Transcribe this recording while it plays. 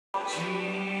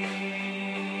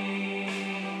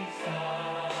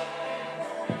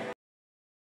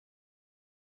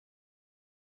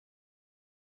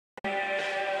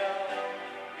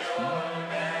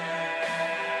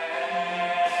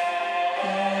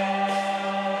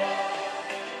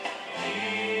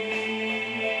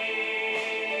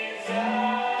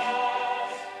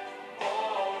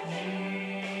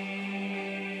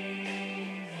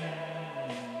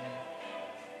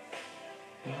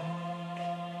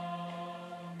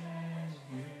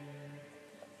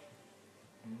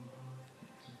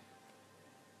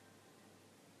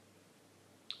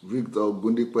Victor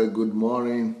Gundipe, good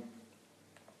morning.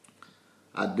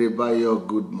 Adebayo,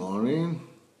 good morning.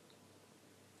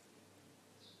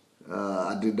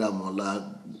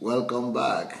 Adedamola, welcome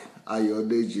back.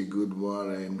 Ayodeji, good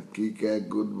morning. Kike,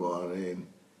 good morning.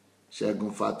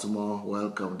 Shegun Fatima,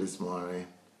 welcome this morning.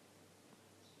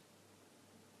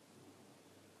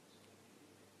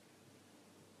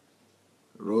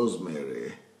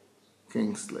 Rosemary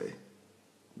Kingsley,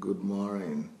 good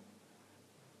morning.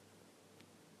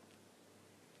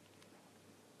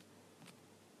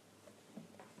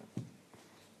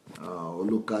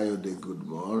 Olukayode, good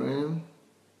morning.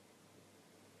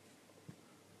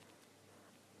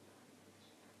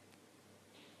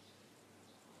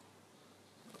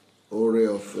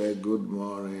 Oreofe, good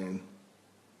morning.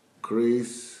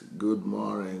 Chris, good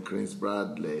morning. Chris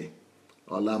Bradley,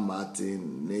 Ola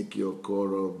Martin, Nikki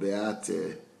Okoro,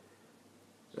 Beate,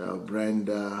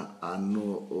 Brenda,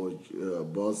 Anu,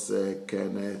 Bosse,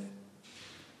 Kenneth,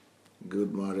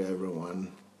 good morning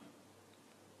everyone.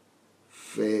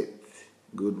 Faith,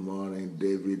 good morning.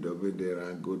 David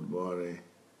Obedera, good morning.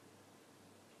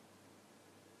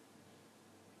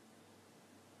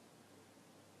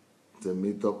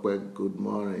 Temitope, good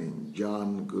morning.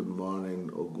 John, good morning.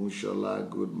 Ogunshola,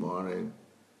 good morning.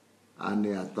 Annie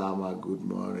Atama, good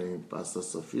morning. Pastor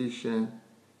Sufficient,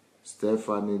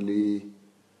 Stephanie Lee,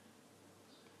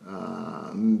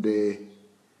 Nde,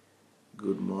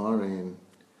 good morning.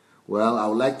 Well, I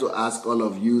would like to ask all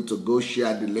of you to go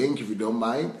share the link if you don't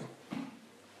mind.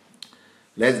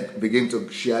 Let's begin to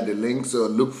share the link. So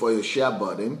look for your share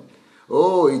button.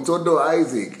 Oh, Itodo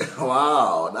Isaac.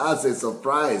 Wow, that's a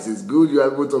surprise. It's good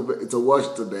you're able to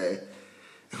watch today.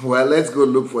 Well, let's go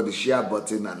look for the share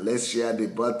button and let's share the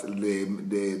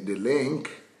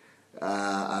link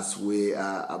as we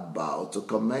are about to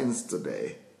commence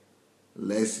today.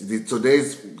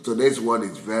 Today's word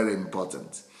is very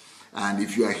important. And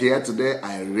if you are here today,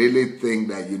 I really think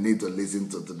that you need to listen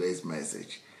to today's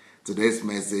message. Today's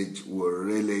message will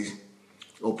really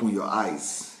open your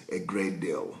eyes a great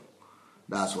deal.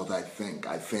 That's what I think.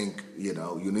 I think, you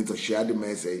need to share the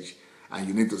message and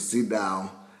you need to sit down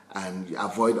and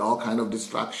avoid all kind of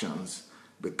distractions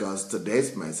because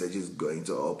today's message is going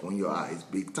to open your eyes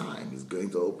big time. It's going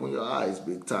to open your eyes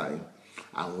big time.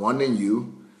 I'm warning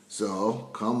you. So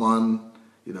come on,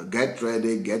 get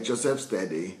ready, get yourself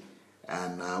steady,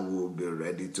 and I will be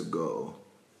ready to go.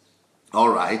 All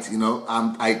right,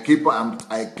 I keep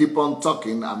on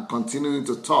talking. I'm continuing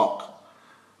to talk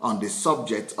on the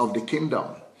subject of the kingdom.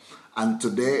 And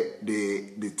today,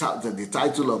 the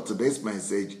title of today's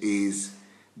message is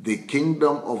The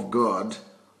Kingdom of God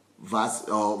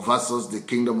versus the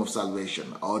Kingdom of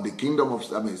Salvation, or the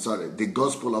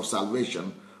Gospel of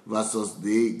Salvation versus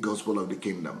the Gospel of the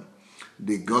Kingdom.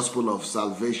 The Gospel of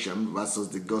Salvation versus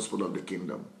the Gospel of the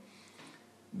Kingdom.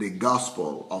 The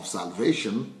Gospel of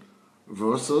Salvation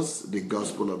versus the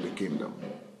Gospel of the Kingdom.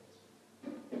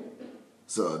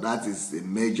 So that is the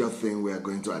major thing we are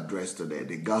going to address today.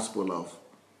 The gospel of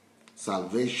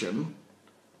salvation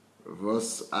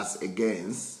versus as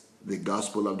against the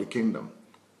gospel of the kingdom.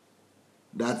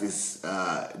 That is,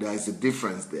 there is a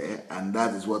difference there, and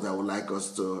that is what I would like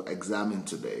us to examine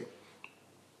today.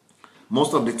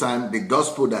 Most of the time, the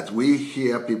gospel that we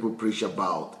hear people preach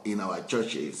about in our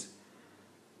churches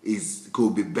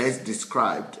could be best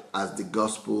described as the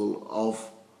gospel of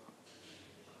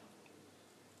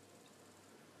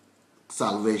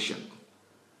salvation.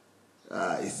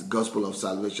 It's the gospel of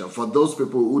salvation. For those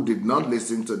people who did not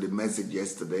listen to the message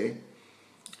yesterday,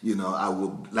 I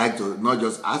would like to not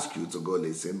just ask you to go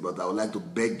listen, but I would like to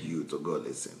beg you to go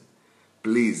listen.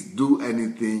 Please do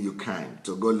anything you can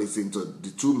to go listen to the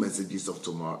two messages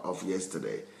of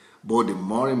yesterday, both the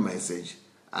morning message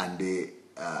and the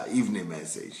evening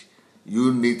message.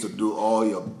 You need to do all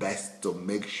your best to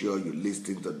make sure you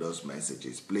listen to those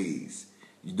messages, please.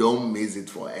 You don't miss it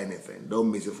for anything.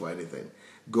 Don't miss it for anything.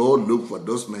 Go look for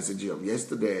those messages of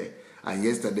yesterday. And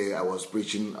yesterday I was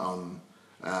preaching on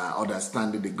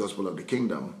understanding the gospel of the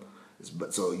kingdom.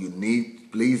 So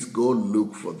please go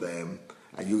look for them.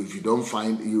 And if you don't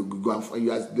find,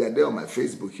 they're there on my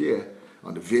Facebook here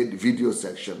on the video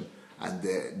section, and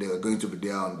they're going to be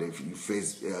there on the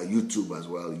YouTube as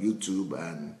well, YouTube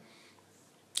and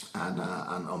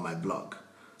on my blog.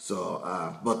 So,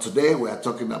 but today we are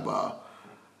talking about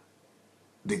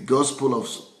the gospel of,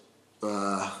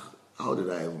 how did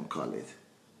I even call it?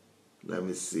 Let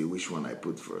me see which one I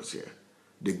put first here.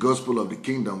 The gospel of the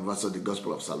kingdom versus the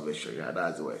gospel of salvation. Yeah,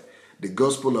 that's the way. The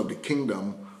gospel of the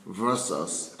kingdom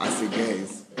versus as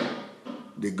against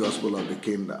the gospel of the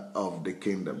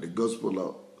kingdom. The gospel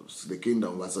of the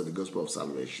kingdom versus the gospel of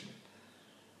salvation.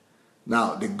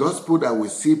 Now, the gospel that we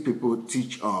see people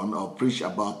teach on or preach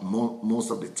about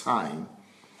most of the time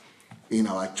in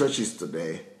our churches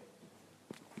today,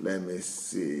 let me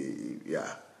see,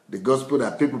 yeah. The gospel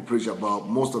that people preach about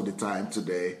most of the time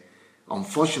today,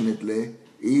 unfortunately,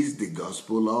 is the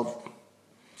gospel of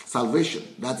salvation.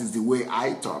 That is the way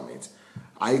I term it.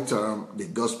 I term the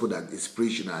gospel that is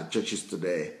preached in our churches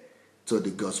today to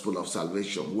the gospel of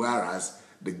salvation, whereas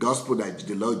the gospel that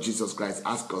the Lord Jesus Christ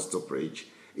asked us to preach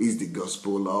is the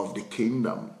gospel of the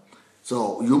kingdom.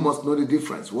 So you must know the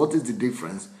difference. What is the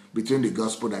difference between the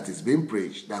gospel that is being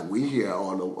preached, that we hear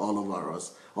all over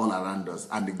us, all around us,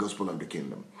 and the gospel of the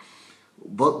kingdom?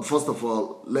 But first of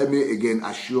all, let me again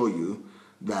assure you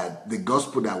that the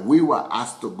gospel that we were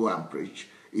asked to go and preach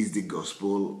is the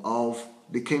gospel of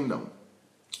the kingdom.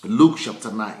 Luke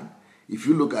chapter 9. If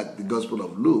you look at the gospel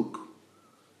of Luke,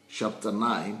 chapter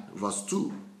 9, verse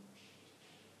 2.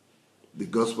 The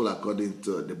gospel according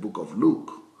to the book of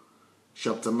Luke,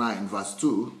 chapter 9, verse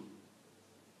 2.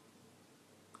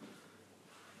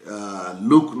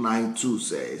 Luke 9:2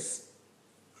 says,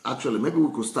 actually, maybe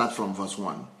we could start from verse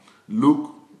 1.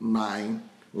 Luke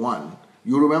 9:1.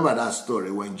 You remember that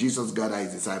story when Jesus gathered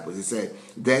his disciples. He said,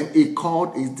 then he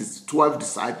called his 12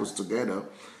 disciples together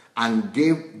and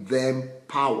gave them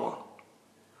power.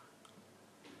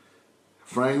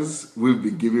 Friends, we've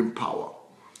been given power.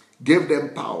 Gave them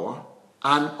power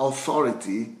and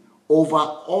authority over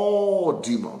all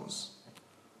demons.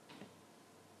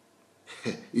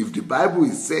 If the Bible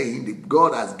is saying that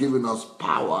God has given us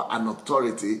power and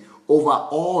authority over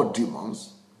all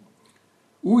demons,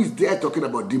 who is there talking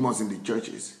about demons in the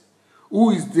churches? Who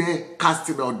is there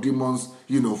casting out demons,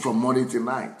 from morning to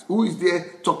night? Who is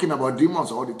there talking about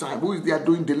demons all the time? Who is there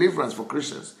doing deliverance for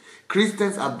Christians?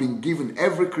 Christians have been given,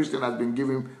 every Christian has been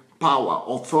given power,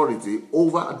 authority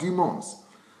over demons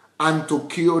and to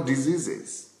cure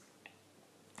diseases.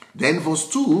 Then verse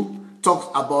 2 talks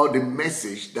about the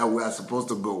message that we are supposed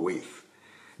to go with.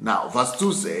 Now, verse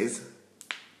 2 says,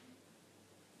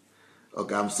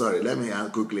 okay, I'm sorry, let me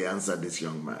quickly answer this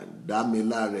young man.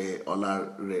 Damilare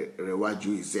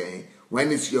Olarewaju is saying,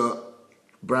 when is your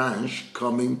branch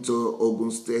coming to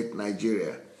Ogun State,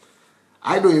 Nigeria?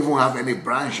 I don't even have any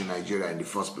branch in Nigeria in the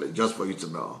first place, just for you to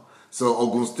know. So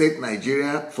Ogun State,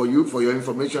 Nigeria, for your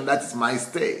information, that is my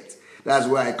state. That's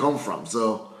where I come from.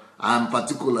 So I'm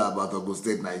particular about Ogun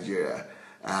State, Nigeria.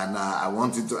 And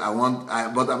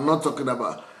but I'm not talking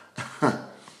about,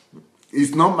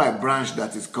 it's not my branch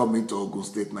that is coming to Ogun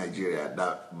State, Nigeria.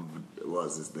 That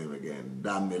was his name again,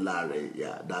 Damilare.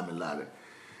 Yeah, Damilare.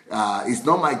 It's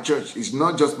not my church. It's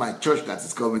not just my church that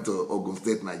is coming to Ogun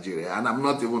State, Nigeria. And I'm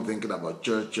not even thinking about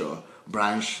church or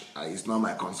branch. It's not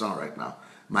my concern right now.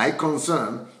 My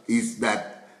concern is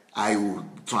that I will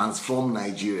transform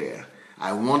Nigeria.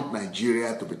 I want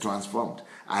Nigeria to be transformed.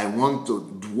 I want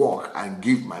to work and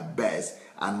give my best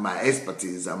and my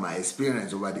expertise and my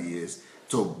experience over the years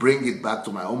to bring it back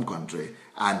to my home country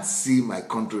and see my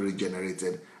country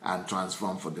regenerated and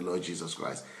transformed for the Lord Jesus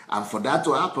Christ. And for that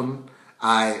to happen,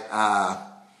 I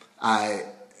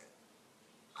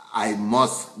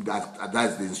must,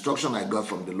 that's the instruction I got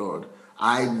from the Lord.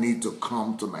 I need to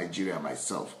come to Nigeria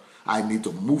myself. I need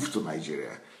to move to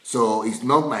Nigeria. So it's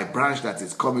not my branch that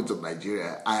is coming to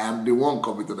Nigeria. I am the one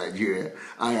coming to Nigeria.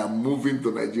 I am moving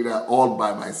to Nigeria all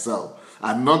by myself.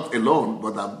 I'm not alone,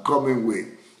 but I'm coming with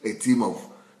a team of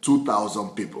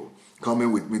 2,000 people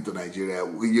coming with me to Nigeria.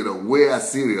 We are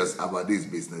serious about this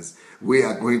business. We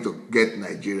are going to get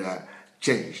Nigeria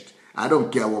changed. I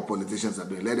don't care what politicians are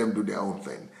doing. Let them do their own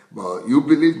thing. But you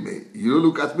believe me, you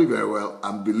look at me very well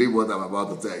and believe what I'm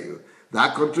about to tell you.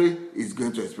 That country is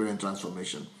going to experience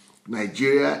transformation.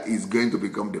 Nigeria is going to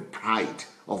become the pride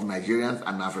of Nigerians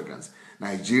and Africans.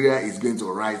 Nigeria is going to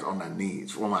rise on her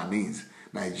knees, from her knees.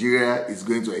 Nigeria is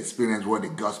going to experience what the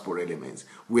gospel really means.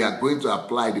 We are going to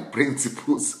apply the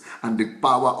principles and the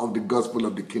power of the gospel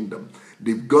of the kingdom.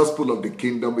 The gospel of the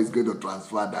kingdom is going to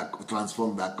transform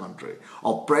that country.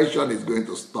 Oppression is going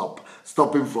to stop.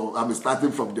 Starting from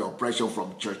the oppression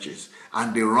from churches.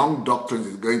 And the wrong doctrines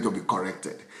is going to be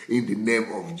corrected in the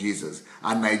name of Jesus.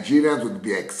 And Nigerians will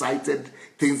be excited.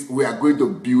 We are going to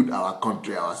build our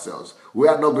country ourselves. We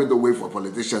are not going to wait for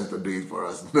politicians to do it for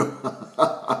us.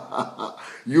 No.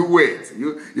 You wait.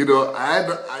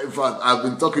 In fact, I've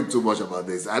been talking too much about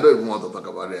this. I don't even want to talk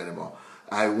about it anymore.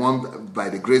 I want, by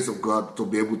the grace of God, to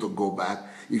be able to go back.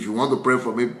 If you want to pray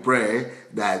for me, pray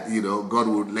that, God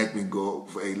will let me go,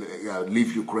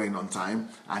 leave Ukraine on time,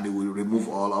 and He will remove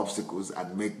all obstacles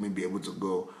and make me be able to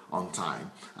go on time.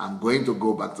 I'm going to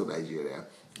go back to Nigeria,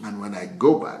 and when I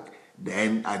go back,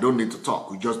 then I don't need to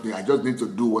talk. I just need to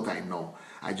do what I know.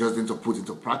 I just need to put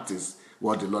into practice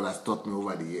what the Lord has taught me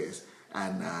over the years,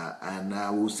 and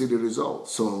we'll see the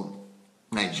results. So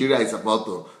Nigeria is about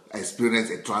to experience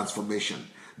a transformation,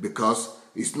 because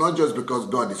it's not just because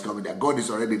God is coming there. God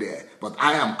is already there, but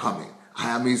I am coming. I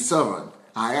am His servant.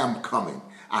 I am coming,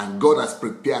 and God has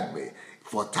prepared me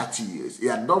for 30 years. He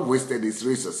had not wasted His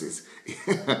resources.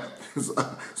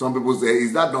 Some people say,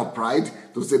 is that not pride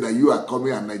to say that you are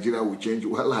coming and Nigeria will change?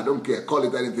 Well, I don't care. Call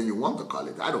it anything you want to call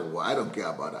it. I don't care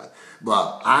about that.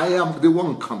 But I am the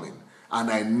one coming, and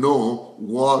I know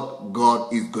what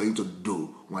God is going to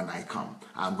do when I come.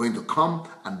 I'm going to come,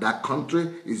 and that country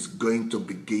is going to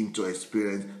begin to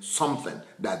experience something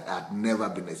that had never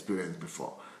been experienced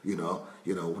before.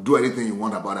 Do anything you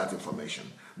want about that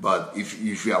information. But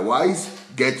if you are wise,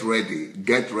 get ready.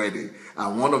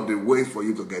 And one of the ways for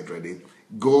you to get ready,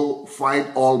 go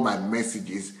find all my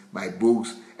messages, my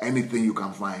books, anything you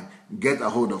can find, get a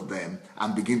hold of them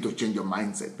and begin to change your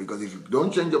mindset. Because if you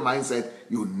don't change your mindset,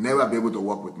 you'll never be able to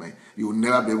work with me. You'll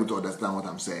never be able to understand what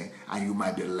I'm saying, and you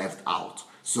might be left out.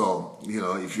 So,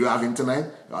 if you have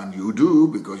internet, and you do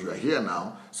because you are here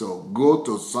now, so go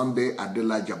to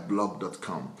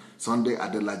SundayAdelajaBlog.com,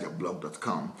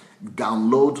 SundayAdelajaBlog.com,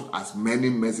 download as many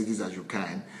messages as you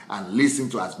can, and listen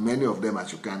to as many of them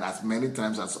as you can, as many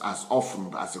times, as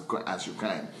often as you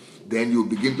can. Then you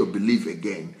begin to believe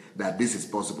again that this is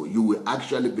possible. You will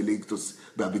actually begin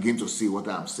to see what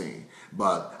I'm saying.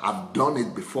 But I've done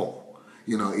it before.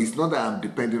 It's not that I'm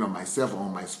depending on myself or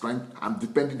on my strength. I'm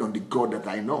depending on the God that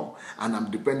I know. And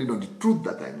I'm depending on the truth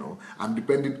that I know. I'm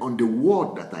depending on the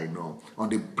word that I know. On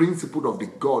the principle of the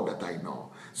God that I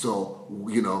know. So,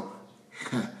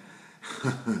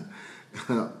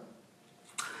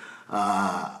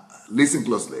 listen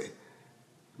closely.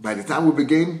 By the time we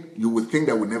begin, you would think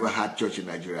that we never had church in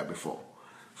Nigeria before.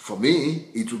 For me,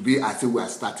 it would be as if we are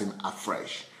starting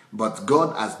afresh. But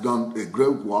God has done a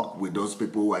great work with those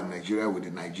people who are in Nigeria, with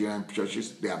the Nigerian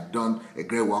churches. They have done a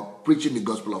great work preaching the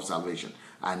gospel of salvation.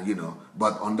 And,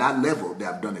 but on that level, they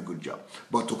have done a good job.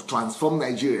 But to transform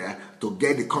Nigeria, to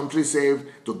get the country saved,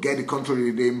 to get the country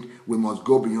redeemed, we must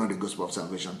go beyond the gospel of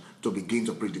salvation to begin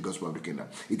to preach the gospel of the kingdom.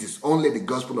 It is only the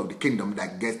gospel of the kingdom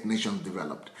that gets nations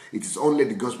developed. It is only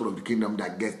the gospel of the kingdom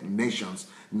that gets nations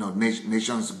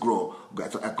grow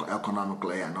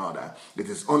economically and all that. It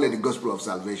is only the gospel of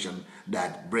salvation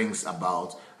that brings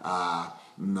about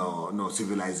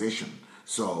civilization.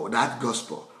 So that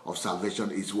gospel of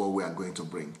salvation is what we are going to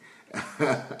bring.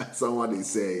 Someone is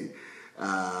saying,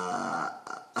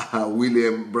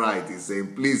 William Bright is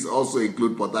saying, please also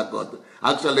include Port Harcourt.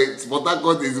 Actually, Port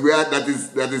Harcourt is where it is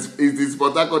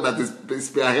Port Harcourt that is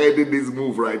spearheading this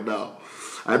move right now.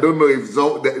 I don't know if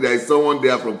there is someone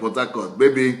there from Port Harcourt.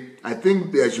 Maybe, I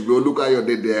think there should be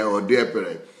Olukayode there or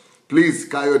Diepere. Please,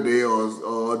 Kayode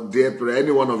or Diepere,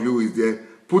 any one of you is there,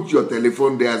 put your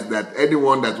telephone there so that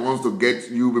anyone that wants to get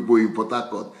you people in Port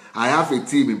Harcourt. I have a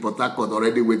team in Port Harcourt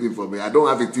already waiting for me. I don't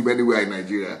have a team anywhere in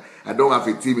Nigeria. I don't have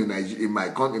a team in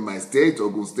my state,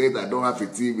 Ogun State. I don't have a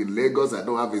team in Lagos. I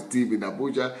don't have a team in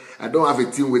Abuja. I don't have a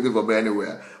team waiting for me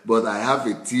anywhere. But I have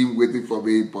a team waiting for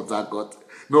me in Port Harcourt.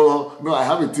 No, I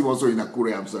have a team also in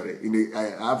Akure, I'm sorry.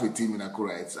 I have a team in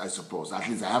Akure, I suppose. At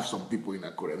least I have some people in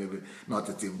Akure, maybe not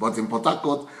a team. But in Port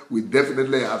Harcourt, we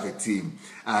definitely have a team.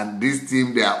 And this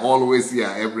team, they are always here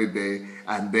every day.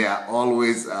 And they are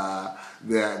always, they are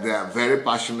very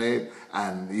passionate.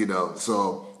 And,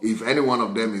 so if any one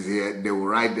of them is here, they will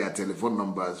write their telephone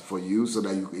numbers for you so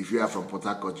that if you are from Port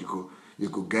Harcourt, you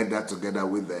could get that together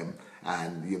with them.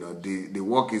 And, the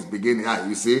work is beginning.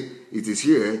 You see, it is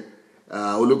here.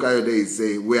 Olukayode is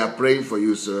saying, we are praying for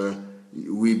you, sir.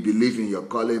 We believe in your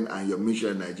calling and your mission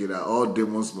in Nigeria. All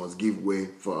demons must give way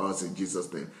for us in Jesus'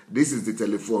 name. This is the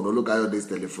telephone, Olukayode's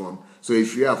telephone. So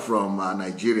if you are from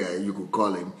Nigeria, you could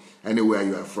call him anywhere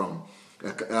you are from.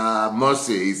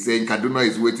 Mercy is saying Kaduna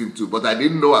is waiting too. But I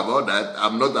didn't know about that.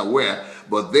 I'm not aware.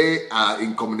 But they are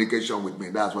in communication with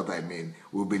me. That's what I mean.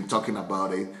 We've been talking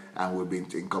about it and we've been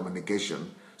in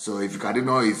communication. So if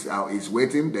Kaduna is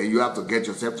waiting, then you have to get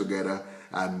yourself together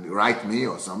and write me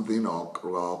or something, or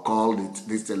call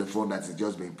this telephone that is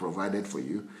just being provided for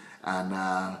you, and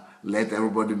let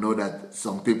everybody know that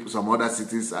some other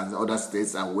cities and other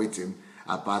states are waiting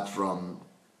apart from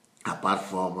Port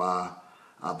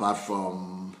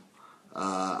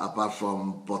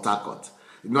Harcourt.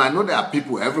 I know there are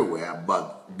people everywhere,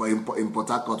 but in Port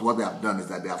Harcourt, what they have done is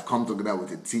that they have come together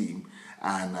with a team,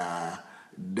 and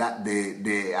that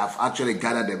they have actually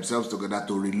gathered themselves together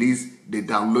to release. They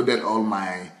downloaded all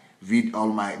my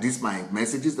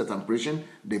messages that I'm preaching.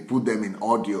 They put them in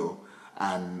audio,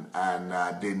 and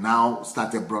they now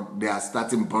starting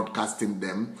broadcasting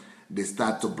them. they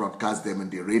start to broadcast them in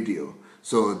the radio.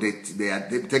 So they are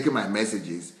taking my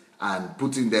messages and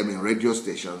putting them in radio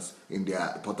stations in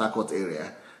their Port Harcourt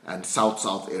area and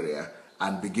South area,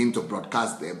 and begin to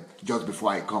broadcast them just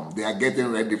before I come. They are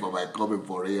getting ready for my coming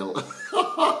for real.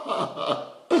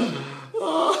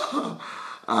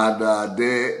 And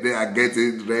they are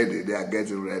getting ready. They are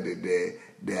getting ready.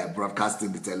 They are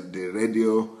broadcasting the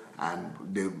radio, and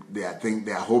they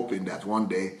are hoping that one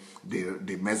day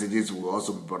the messages will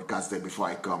also be broadcasted before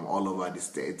I come all over the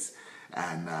states.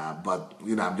 And but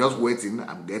I'm just waiting.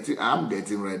 I'm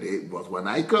getting ready. But when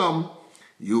I come,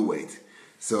 you wait.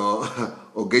 So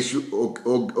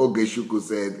Ogeshuku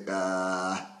said,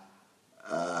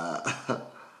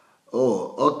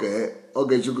 oh, okay.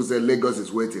 Ogeshuku said Lagos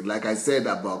is waiting. Like I said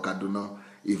about Kaduna,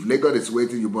 if Lagos is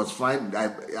waiting, you must find,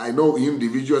 I know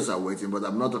individuals are waiting, but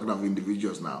I'm not talking of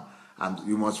individuals now. And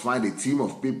you must find a team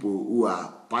of people who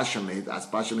are passionate as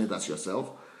yourself,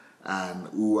 and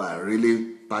who are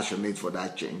really passionate for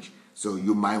that change. So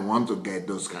you might want to get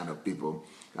those kind of people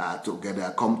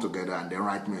together, come together, and then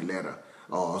write me a letter,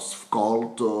 or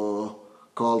call to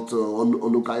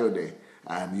Olukayode,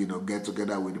 and get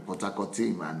together with the Port Harcourt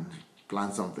team and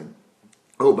plan something.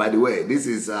 Oh, by the way, this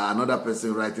is another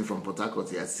person writing from Port Harcourt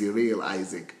here, Cyril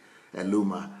Isaac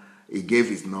Eluma. He gave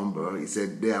his number. He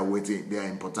said they are waiting. They are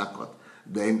in Port Harcourt.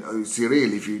 Then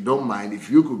Cyril, if you don't mind, if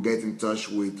you could get in touch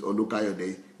with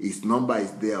Olukayode, his number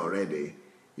is there already.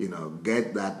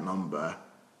 Get that number,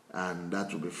 and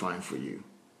that will be fine for you.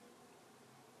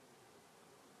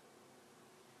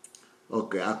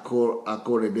 Okay,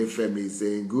 Akorede Femi is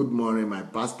saying, good morning, my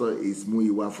pastor is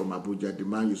Muiwa from Abuja, the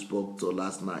man you spoke to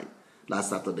last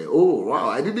Saturday. Oh, wow,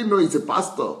 I didn't know he's a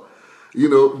pastor. The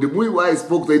Muiwa I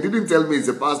spoke to, he didn't tell me he's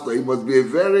a pastor. He must be a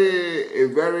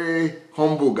very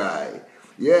humble guy.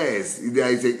 Yes,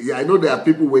 I know there are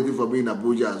people waiting for me in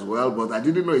Abuja as well, but I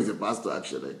didn't know he's a pastor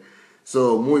actually.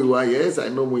 So Muiwa, yes, I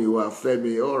know Muiwa.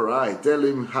 Femi, all right, tell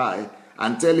him hi.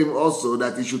 And tell him also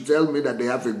that he should tell me that they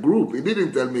have a group. He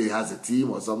didn't tell me he has a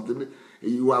team or something.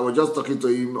 I was just talking to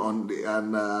him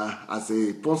as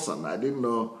a person. I didn't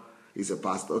know he's a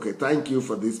pastor. Okay, thank you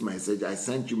for this message. I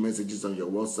sent you messages on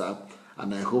your WhatsApp,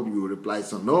 and I hope you will reply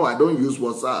soon. No, I don't use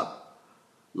WhatsApp.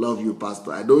 Love you,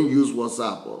 Pastor. I don't use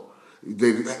WhatsApp.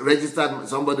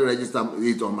 Somebody registered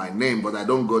it on my name, but I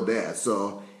don't go there.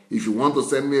 So if you want to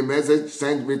send me a message,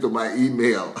 send me to my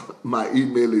email. My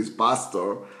email is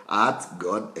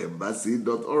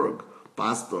pastor@godembassy.org.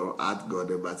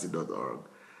 pastor@godembassy.org.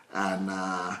 And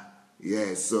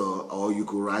yes, so, or you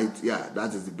could write,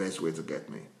 that is the best way to get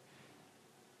me.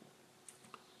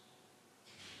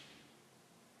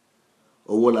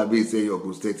 Owolabi say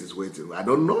Ogun State is waiting. I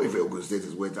don't know if Ogun State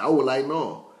is waiting. How will I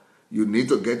know? You need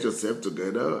to get yourself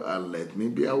together and let me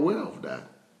be aware of that.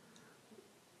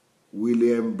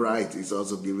 William Bright is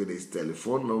also giving his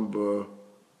telephone number.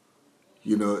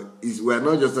 We're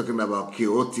not just talking about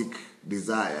chaotic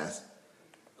desires.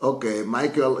 Okay,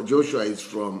 Michael Joshua is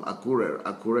from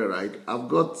Akure, right?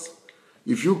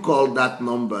 If you call that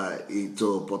number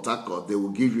to Port Harcourt, they will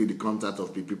give you the contact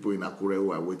of the people in Akure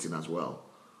who are waiting as well.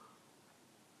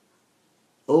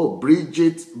 Oh,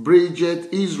 Bridget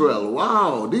Israel.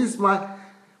 Wow,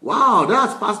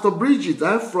 that's Pastor Bridget.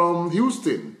 I'm from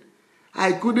Houston.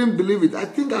 I couldn't believe it. I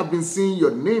think I've been seeing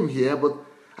your name here, but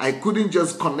I couldn't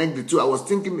just connect the two. I was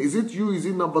thinking, is it you? Is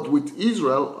it not? But with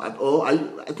Israel at all, I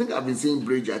think I've been seeing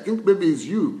Bridget. I think maybe it's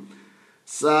you.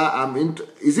 Sir,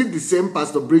 is it the same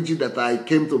Pastor Bridget that I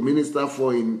came to minister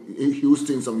for in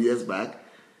Houston some years back?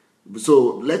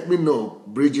 So let me know,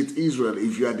 Bridget Israel,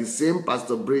 if you are the same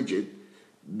Pastor Bridget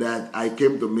that I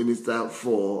came to minister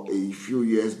for a few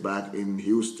years back in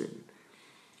Houston.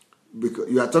 Because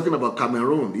you are talking about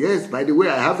Cameroon. Yes, by the way,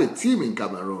 I have a team in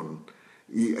Cameroon.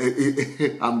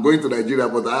 I'm going to Nigeria,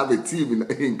 but I have a team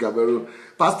in Cameroon.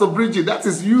 Pastor Bridget, that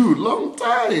is you. Long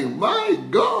time. My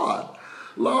God.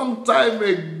 Long time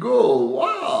ago.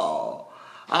 Wow.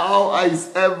 How is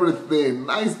everything?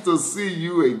 Nice to see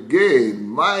you again.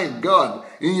 My God.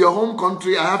 In your home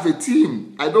country, I have a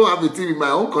team. I don't have a team in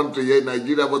my own country here in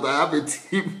Nigeria, but I have a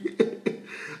team.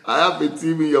 I have a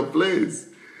team in your place.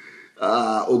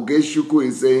 Ogeshuku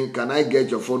is saying, can I get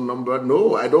your phone number?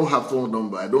 No, I don't have phone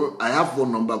number. I have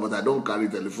phone number, but I don't carry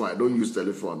telephone. I don't use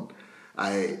telephone.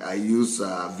 I use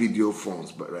video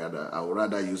phones, but I would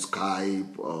rather use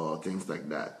Skype or things like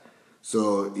that.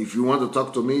 So if you want to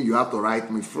talk to me, you have to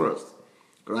write me first.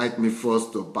 Write me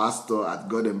first to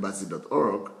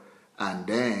pastor@godembassy.org, and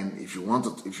then if you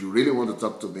really want to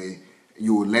talk to me,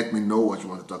 you will let me know what you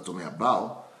want to talk to me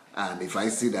about. And if I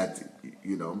see that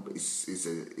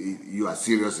you are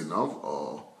serious enough,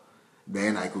 or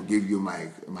then I could give you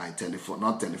my telephone,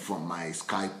 not telephone, my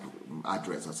Skype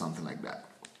address or something like that.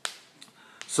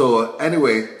 So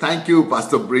anyway, thank you,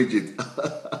 Pastor Bridget.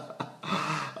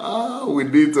 We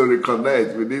need to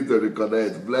reconnect. We need to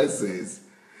reconnect. Blessings.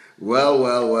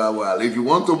 Well. If you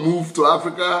want to move to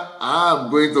Africa, I'm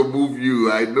going to move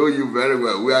you. I know you very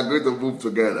well. We are going to move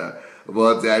together.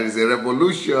 But there is a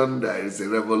revolution. There is a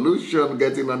revolution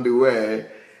getting on the way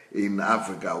in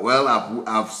Africa. Well,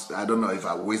 I don't know if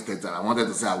I wasted time. I wanted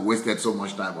to say I wasted so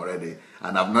much time already,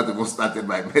 and I've not even started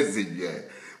my message yet.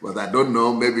 But I don't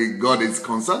know. Maybe God is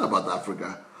concerned about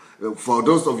Africa. For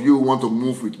those of you who want to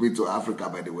move with me to Africa,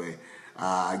 by the way,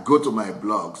 go to my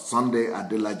blog,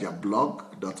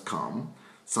 SundayAdelajablog.com,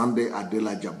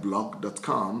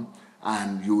 SundayAdelajablog.com,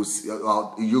 and you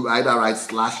either write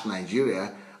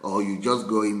 /Nigeria, or you just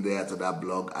go in there to that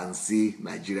blog and see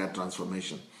Nigeria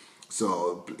transformation.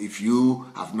 So if you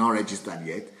have not registered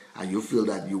yet, and you feel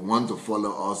that you want to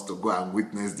follow us to go and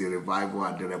witness the revival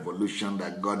and the revolution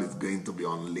that God is going to be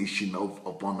unleashing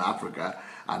upon Africa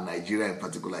and Nigeria in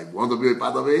particular, if you want to be a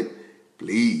part of it,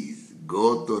 please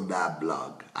go to that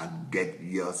blog and get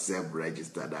yourself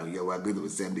registered. And we're going to be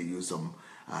sending you some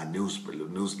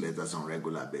newsletters on a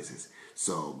regular basis.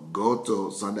 So go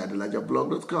to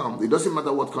SundayAdelajablog.com. It doesn't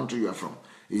matter what country you are from.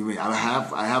 Even I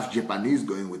have Japanese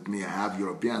going with me. I have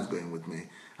Europeans going with me.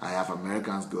 I have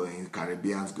Americans going,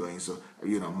 Caribbeans going. So,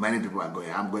 many people are going.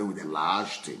 I'm going with a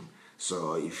large team.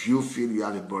 So if you feel you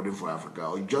have a burden for Africa,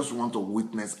 or you just want to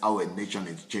witness how a nation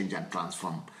is changed and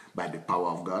transformed by the power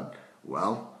of God,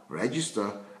 well,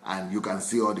 register, and you can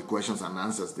see all the questions and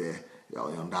answers there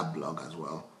on that blog as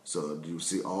well. So you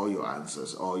see all your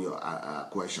answers, all your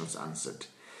questions answered.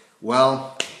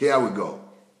 Well, here we go.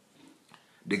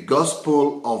 The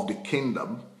gospel of the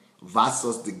kingdom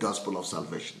versus the gospel of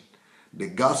salvation. The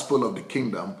gospel of the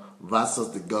kingdom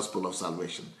versus the gospel of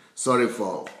salvation. Sorry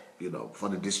for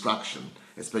the distraction,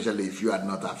 especially if you are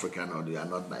not African or you are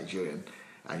not Nigerian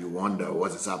and you wonder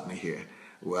what is happening here.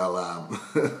 Well,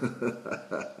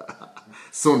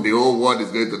 soon the whole world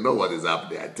is going to know what is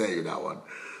happening. I tell you that one.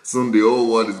 Soon the whole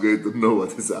world is going to know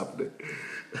what is happening.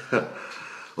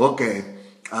 Okay.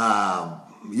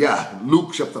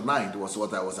 Luke chapter 9 was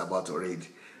what I was about to read.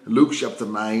 Luke chapter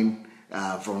 9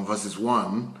 from verses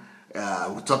 1.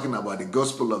 We're talking about the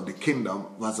gospel of the kingdom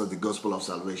versus the gospel of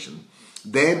salvation.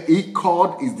 Then he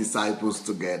called his disciples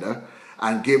together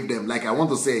and gave them, like I want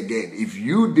to say again, if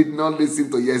you did not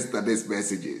listen to yesterday's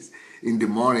messages in the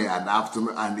morning and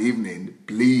afternoon and evening,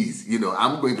 please,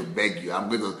 I'm going to beg you. I'm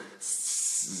going to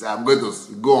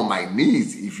go on my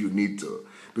knees if you need to.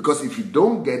 Because if you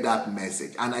don't get that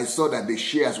message, and I saw that the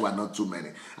shares were not too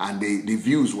many, and the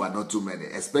views were not too many,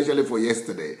 especially for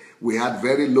yesterday, we had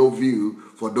very low view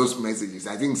for those messages.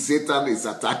 I think Satan is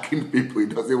attacking people. He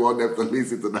doesn't want them to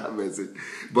listen to that message.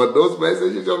 But those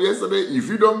messages of yesterday, if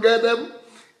you don't get them,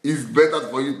 it's better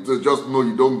for you to just know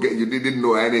you didn't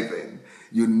know anything.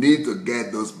 You need to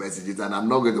get those messages, and I'm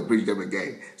not going to preach them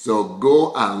again. So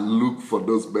go and look for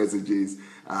those messages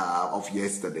of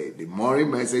yesterday. The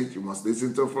morning message you must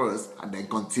listen to first, and then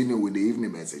continue with the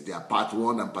evening message. They are part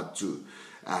 1 and part 2,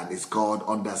 and it's called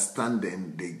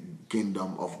Understanding the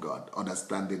Kingdom of God.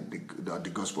 Understanding the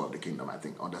gospel of the kingdom, I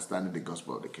think. Understanding the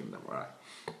gospel of the kingdom, all right?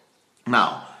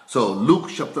 Now, so Luke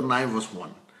chapter 9 verse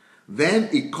 1. Then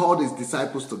he called his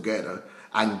disciples together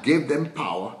and gave them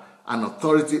power and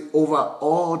authority over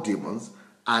all demons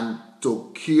and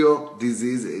to cure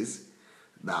diseases.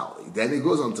 Now, then he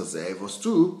goes on to say, verse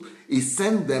 2, he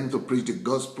sent them to preach the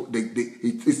gospel,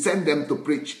 he sent them to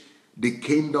preach the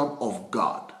kingdom of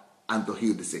God and to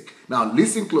heal the sick. Now,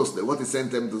 listen closely, what he sent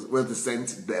them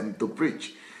to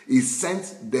preach. He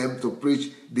sent them to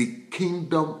preach the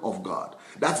kingdom of God.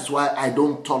 That is why I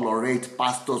don't tolerate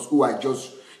pastors who are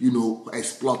just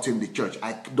exploiting the church.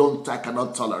 I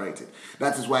cannot tolerate it.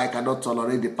 That is why I cannot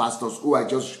tolerate the pastors who are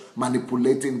just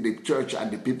manipulating the church and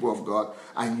the people of God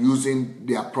and using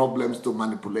their problems to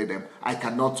manipulate them. I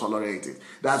cannot tolerate it.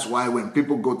 That's why when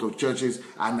people go to churches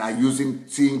and are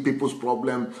seeing people's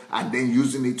problem and then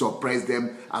using it to oppress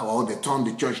them, or they turn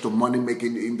the church to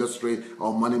money-making industry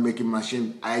or money-making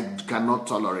machine, I cannot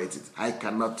tolerate it. I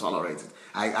cannot tolerate it.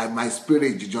 My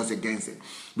spirit is just against it.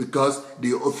 Because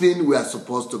the thing we are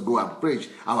supposed to go and preach,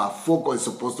 our focus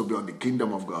is supposed to be on the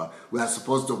kingdom of God. We are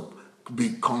supposed to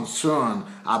be concerned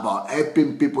about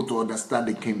helping people to understand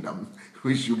the kingdom.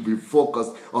 We should be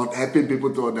focused on helping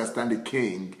people to understand the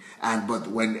king. But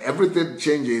when everything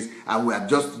changes and we are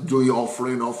just doing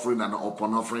offering and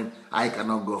upon offering, I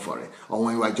cannot go for it. Or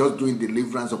when we are just doing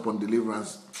deliverance upon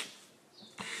deliverance,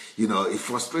 It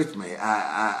frustrates me.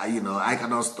 I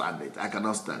cannot stand it. I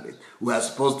cannot stand it. We are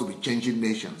supposed to be changing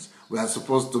nations. We are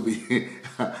supposed to be,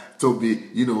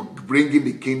 bringing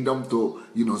the kingdom to,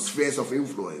 spheres of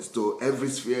influence, to every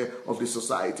sphere of the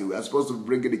society. We are supposed to be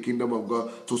bringing the kingdom of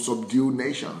God to subdue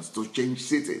nations, to change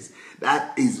cities.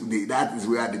 That is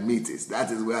where the meat is.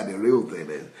 That is where the real thing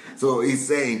is. So he's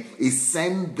saying, he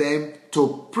sent them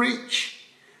to preach.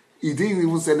 He didn't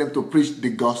even send them to preach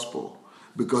the gospel,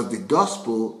 because the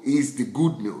gospel is the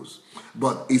good news.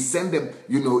 But he sent them,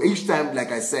 each time,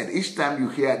 like I said, each time you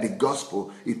hear the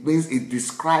gospel, it means it's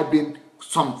describing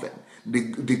something.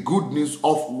 The good news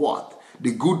of what?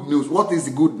 The good news. What is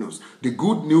the good news? The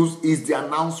good news is the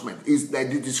announcement, is the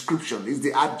description, is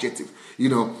the adjective.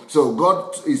 So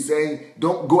God is saying,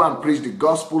 don't go and preach the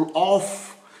gospel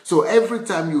of. So every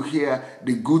time you hear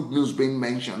the good news being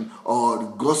mentioned or the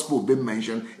gospel being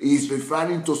mentioned, is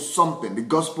referring to something. The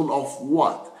gospel of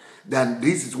what? Then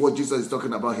this is what Jesus is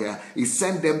talking about here. He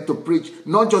sent them to preach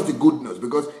not just the good news,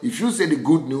 because if you say the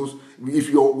good news, if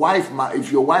your wife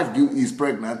is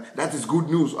pregnant, that is good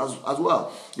news as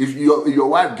well. If your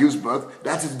wife gives birth,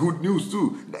 that is good news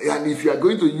too. And if you are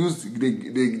going to use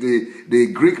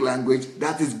the Greek language,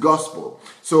 that is gospel.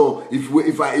 So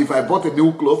if I bought a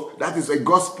new cloth, that is a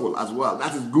gospel as well.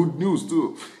 That is good news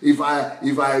too. If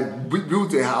I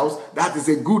built a house, that is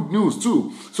a good news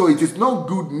too. So it is not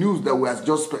good news that we are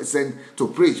just sent to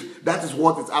preach. That is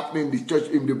what is happening in the church,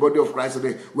 in the body of Christ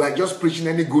today. We are just preaching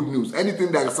any good news,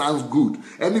 anything that sounds good,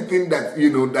 anything that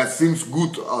that seems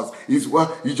good to us.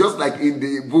 It's just like in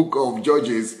the book of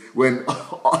Judges, when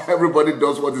everybody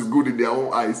does what is good in their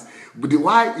own eyes. But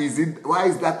why is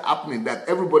that happening? That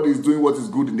everybody is doing what is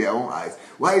good in their own eyes.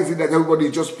 Why is it that everybody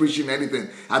is just preaching anything?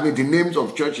 I mean, the names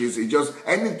of churches is just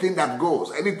anything that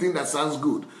goes, anything that sounds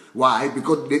good. Why?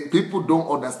 Because people don't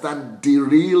understand the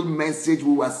real message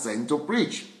we were sent to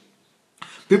preach.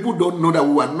 People don't know that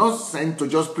we were not sent to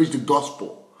just preach the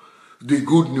gospel, the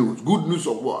good news. Good news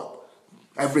of what?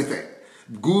 Everything.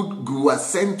 We were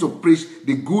sent to preach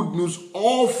the good news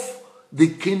of the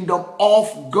kingdom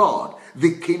of God.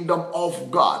 The kingdom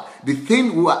of God.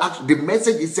 The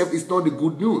message itself is not the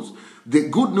good news. The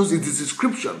good news is the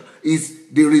description, is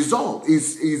the result,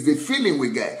 is the feeling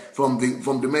we get from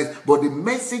the message. But the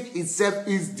message itself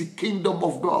is the kingdom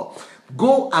of God.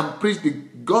 Go and preach the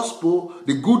gospel,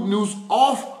 the good news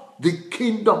of the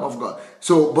kingdom of God.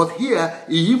 So, but here,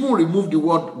 he even removed the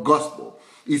word gospel.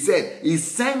 He said, he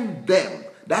sent them.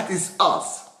 That is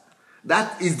us.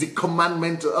 That is the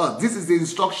commandment to us. This is the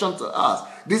instruction to us.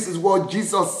 This is what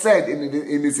Jesus said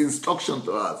in his instruction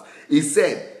to us. He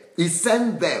said, he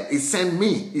sent them, he sent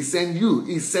me, he sent you,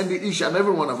 he sent each and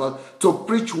every one of us to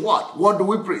preach what? What do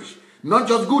we preach? Not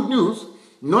just good news,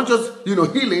 not just,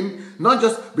 healing, not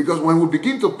just, because when we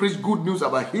begin to preach good news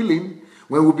about healing,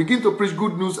 when we begin to preach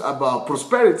good news about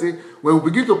prosperity, when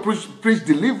we begin to preach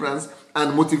deliverance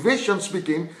and motivation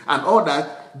speaking and all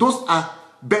that, those are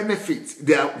benefits.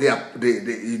 They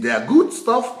are good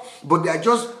stuff, but they are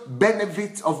just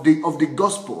benefits of the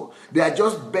gospel. They are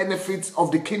just benefits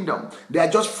of the kingdom. They are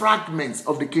just fragments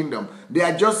of the kingdom. They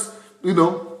are just,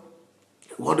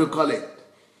 what do you call it?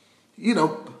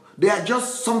 They are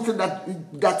just something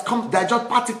that comes. They are just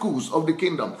particles of the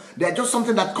kingdom. They are just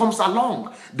something that comes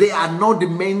along. They are not the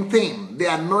main thing. They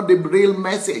are not the real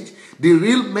message. The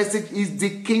real message is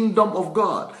the kingdom of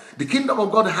God. The kingdom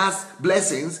of God has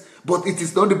blessings, but it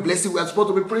is not the blessing we are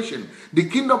supposed to be preaching. The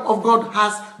kingdom of God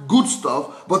has good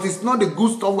stuff, but it's not the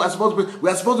good stuff we are supposed to preach. We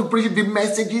are supposed to preach the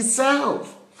message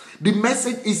itself. The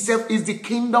message itself is the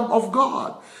kingdom of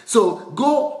God.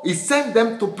 So he sent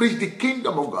them to preach the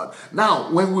kingdom of God.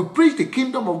 Now, when we preach the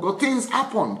kingdom of God, things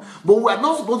happen. But we are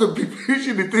not supposed to be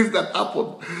preaching the things that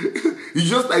happen. It's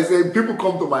just like saying people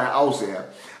come to my house here,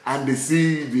 and they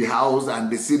see the house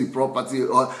and they see the property,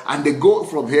 and they go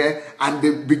from here and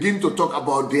they begin to talk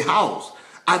about the house.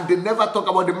 And they never talk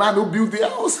about the man who built the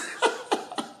house.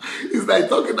 It's like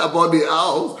talking about the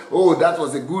house. Oh, that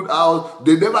was a good house.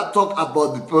 They never talk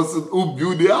about the person who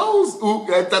built the house,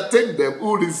 who entertained them,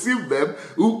 who received them.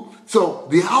 So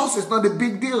the house is not a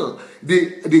big deal.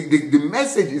 The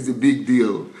message is a big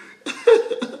deal.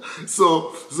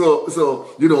 So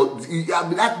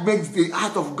that makes the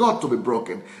heart of God to be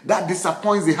broken. That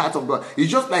disappoints the heart of God.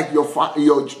 It's just like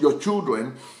your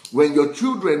children. When your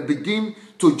children begin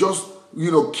to just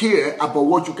care about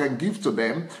what you can give to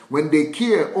them, when they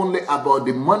care only about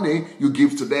the money you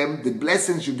give to them, the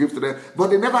blessings you give to them, but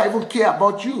they never even care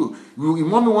about you.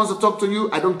 Mommy wants to talk to you,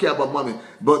 I don't care about mommy,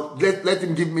 but let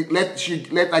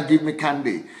her give me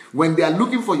candy. When they are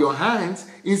looking for your hands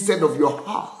instead of your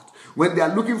heart, when they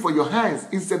are looking for your hands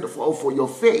instead of for your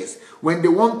face, when they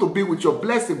want to be with your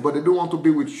blessing but they don't want to be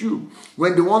with you,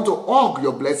 when they want to hug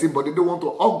your blessing but they don't want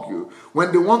to hug you,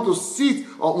 when they want to sit,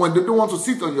 or when they don't want to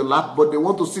sit on your lap but they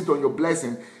want to sit on your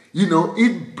blessing,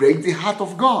 it breaks the heart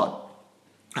of God.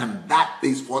 And that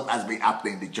is what has been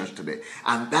happening in the church today.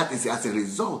 And that is as a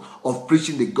result of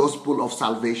preaching the gospel of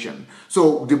salvation.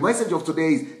 So the message of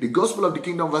today is the gospel of the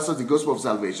kingdom versus the gospel of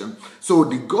salvation. So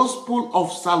the gospel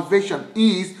of salvation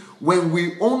is when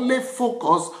we only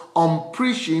focus on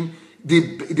preaching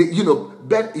the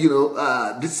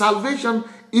salvation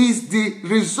is the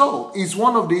result, is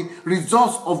one of the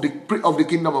results of the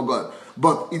kingdom of God.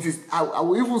 But it is, I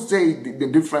will even say it the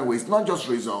different ways, not just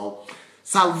result.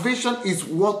 Salvation is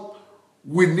what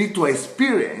we need to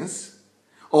experience,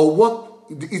 or what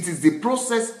it is the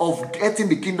process of getting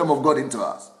the kingdom of God into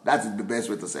us. That is the best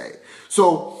way to say it.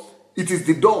 So it is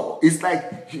the door. It's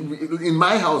like in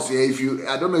my house here.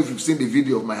 I don't know if you've seen the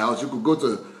video of my house. You could go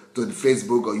to the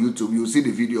Facebook or YouTube. You'll see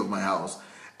the video of my house,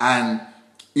 and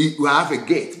we have a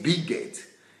gate, big gate.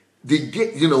 The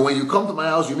gate. When you come to my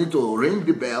house, you need to ring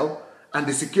the bell, and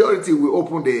the security will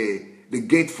open the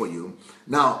gate for you.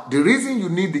 Now, the reason you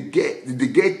need the gate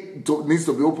needs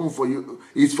to be open for you,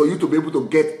 is for you to be able to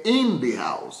get in the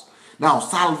house. Now,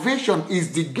 salvation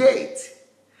is the gate.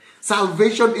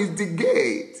 Salvation is the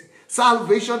gate.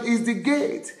 Salvation is the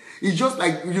gate. It's just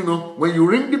like, when you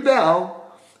ring the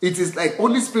bell, it is like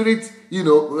Holy Spirit,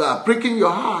 pricking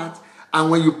your heart. And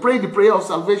when you pray the prayer of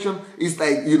salvation, it's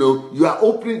like, you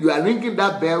are ringing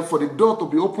that bell for the door to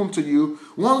be open to you.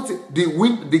 Once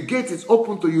the gate is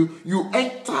open to you, you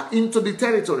enter into the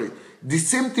territory. The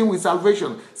same thing with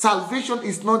salvation. Salvation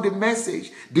is not the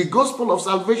message. The gospel of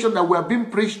salvation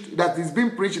that is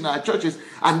being preached in our churches,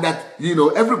 and that,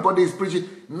 everybody is preaching.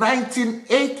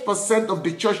 98% of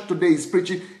the church today is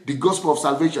preaching the gospel of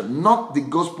salvation, not the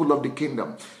gospel of the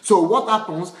kingdom. So what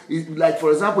happens is, like,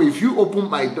 for example, if you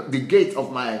open the gate of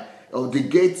my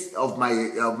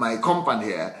compound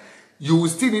here, you will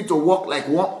still need to walk like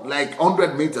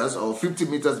 100 meters or 50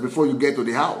 meters before you get to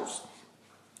the house.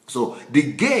 So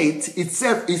the gate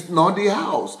itself is not the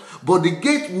house, but the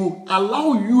gate will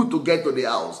allow you to get to the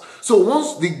house. So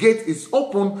once the gate is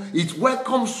open, it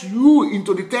welcomes you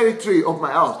into the territory of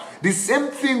my house. The same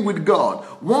thing with God.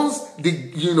 Once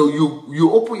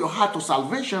you open your heart to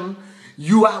salvation,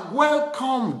 you are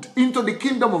welcomed into the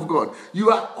kingdom of God. You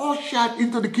are ushered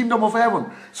into the kingdom of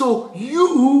heaven. So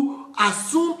as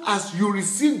soon as you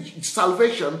receive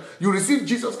salvation, you receive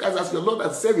Jesus Christ as your Lord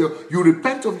and Savior, you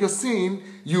repent of your sin,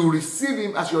 you receive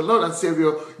Him as your Lord and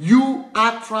Savior, you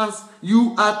are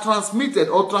transmitted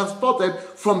or transported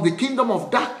from the kingdom of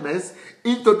darkness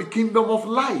into the kingdom of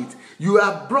light. You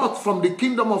are brought from the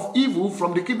kingdom of evil,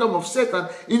 from the kingdom of Satan,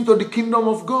 into the kingdom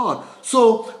of God.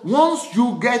 So once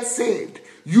you get saved,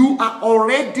 you are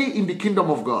already in the kingdom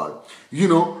of God.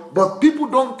 But people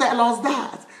don't tell us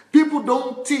that. People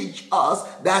don't teach us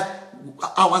that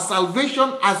our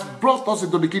salvation has brought us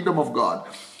into the kingdom of God.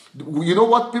 You know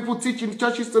what people teach in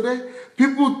churches today?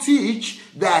 People teach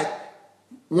that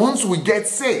once we get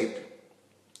saved,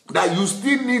 that you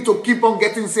still need to keep on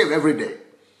getting saved every day.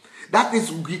 That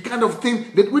is the kind of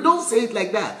thing that we don't say it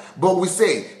like that, but we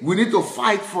say we need to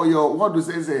fight for your, what do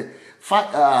they say?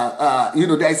 Fight,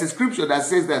 there is a scripture that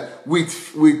says that with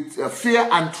fear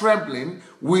and trembling,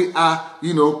 we are,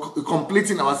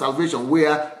 completing our salvation. We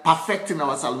are perfecting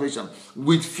our salvation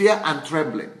with fear and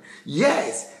trembling.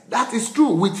 Yes, that is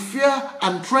true. With fear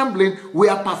and trembling, we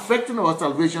are perfecting our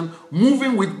salvation,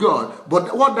 moving with God.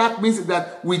 But what that means is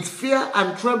that with fear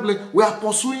and trembling, we are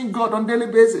pursuing God on a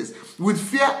daily basis. With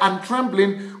fear and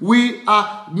trembling, we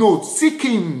are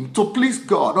seeking to please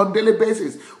God on a daily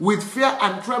basis. With fear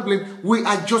and trembling, we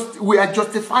are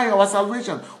justifying our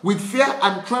salvation. With fear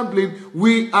and trembling,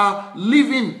 we are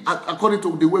living according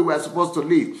to the way we are supposed to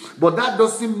live. But that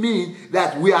doesn't mean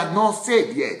that we are not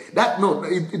saved yet.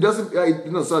 It doesn't.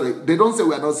 They don't say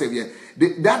we are not saved yet.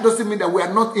 That doesn't mean that we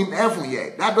are not in heaven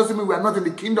yet. That doesn't mean we are not in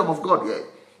the kingdom of God yet.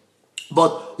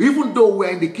 But even though we are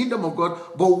in the kingdom of God,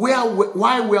 but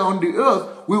while we are on the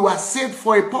earth, we were saved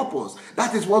for a purpose.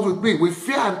 That is what we mean. With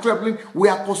fear and trembling, we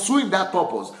are pursuing that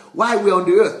purpose while we are on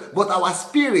the earth. But our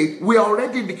spirit, we are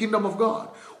already in the kingdom of God.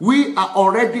 We are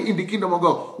already in the kingdom of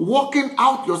God. Working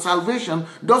out your salvation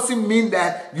doesn't mean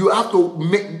that you have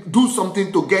to do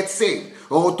something to get saved,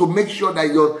 or to make sure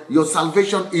that your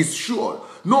salvation is sure.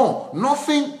 No,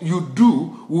 nothing you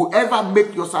do will ever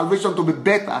make your salvation to be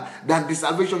better than the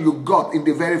salvation you got in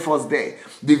the very first day.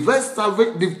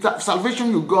 The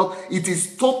salvation you got, it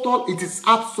is total, it is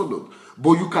absolute.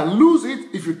 But you can lose it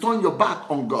if you turn your back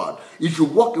on God, if you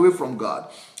walk away from God.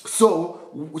 So,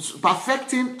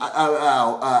 perfecting,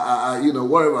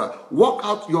 whatever, walk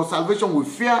out your salvation with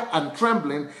fear and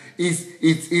trembling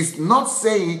is not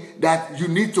saying that you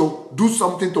need to do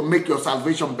something to make your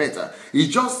salvation better.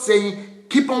 It's just saying,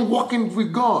 keep on walking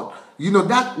with God.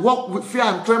 That walk with fear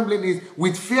and trembling is,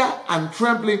 with fear and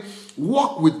trembling,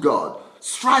 walk with God.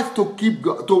 Strive to keep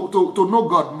God, to know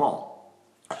God more.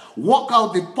 Walk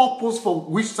out the purpose for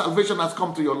which salvation has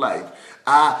come to your life.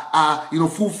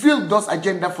 Fulfill God's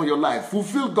agenda for your life.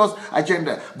 Fulfill God's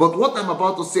agenda. But what I'm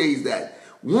about to say is that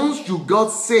once you got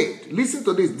saved, listen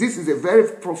to this. This is a very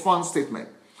profound statement.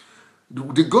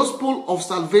 The gospel of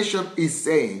salvation is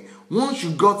saying, once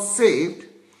you got saved,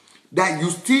 that you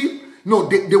still,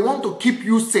 they want to keep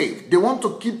you safe. They want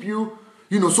to keep you,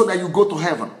 so that you go to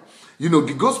heaven.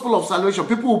 The gospel of salvation,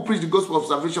 people who preach the gospel of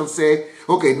salvation say,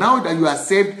 okay, now that you are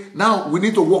saved, now we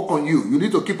need to work on you. You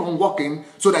need to keep on walking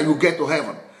so that you get to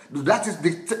heaven. That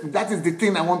is the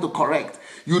thing I want to correct.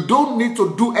 You don't need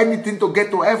to do anything to get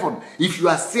to heaven. If you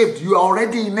are saved, you are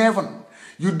already in heaven.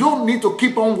 You don't need to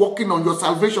keep on working on your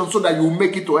salvation so that you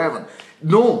make it to heaven.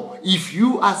 No, if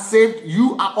you are saved,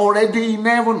 you are already in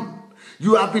heaven.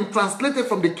 You have been translated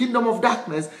from the kingdom of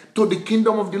darkness to the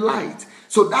kingdom of the light.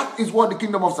 So that is what the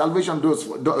kingdom of salvation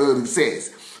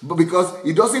says. But because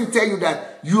it doesn't tell you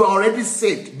that you are already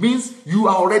saved, it means you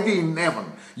are already in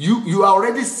heaven. You are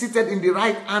already seated in the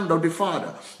right hand of the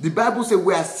Father. The Bible says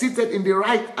we are seated in the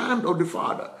right hand of the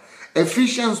Father.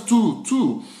 Ephesians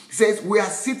 2:2 says we are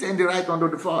seated in the right hand of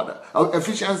the Father.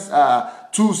 Ephesians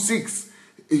 2:6,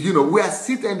 we are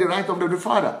seated in the right hand of the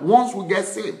Father once we get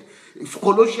saved.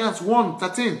 Colossians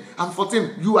 1:13 and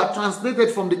 14, you are translated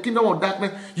from the kingdom of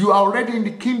darkness. You are already in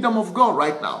the kingdom of God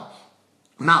right now.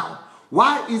 Now,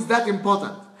 why is that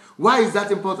important? Why is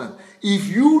that important? If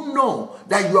you know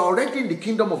that you are already in the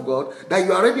kingdom of God, that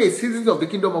you are already a citizen of the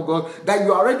kingdom of God, that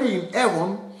you are already in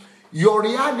heaven, your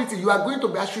reality, you are going to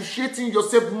be associating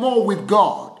yourself more with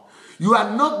God. You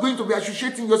are not going to be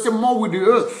associating yourself more with the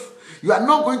earth. You are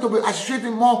not going to be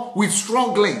associating more with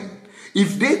struggling.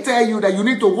 If they tell you that you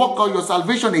need to work out your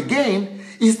salvation again,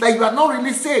 it's that you are not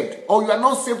really saved, or you are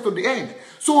not saved to the end.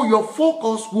 So your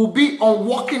focus will be on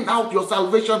working out your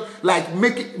salvation, like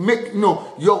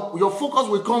your focus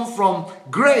will come from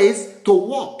grace to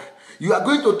work. You are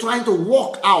going to try to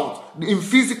walk out in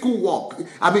physical work.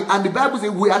 And the Bible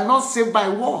says we are not saved by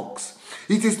works.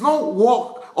 It is not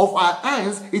work of our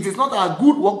hands. It is not our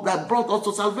good work that brought us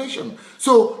to salvation.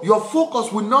 So your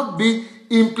focus will not be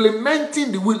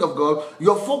implementing the will of God.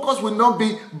 Your focus will not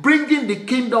be bringing the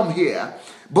kingdom here,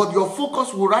 but your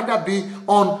focus will rather be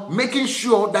on making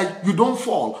sure that you don't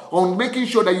fall, on making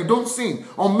sure that you don't sin,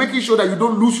 on making sure that you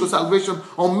don't lose your salvation,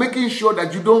 on making sure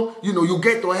that you don't, you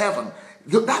get to heaven.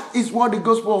 That is what the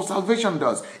gospel of salvation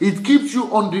does. It keeps you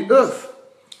on the earth.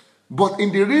 But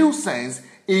in the real sense,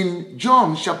 in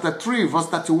John chapter 3 verse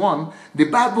 31, the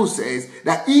Bible says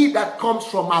that he that comes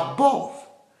from above,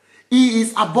 he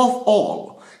is above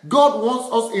all. God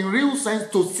wants us in real sense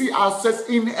to see ourselves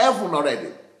in heaven already.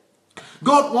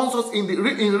 God wants us in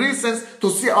real sense to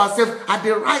see ourselves at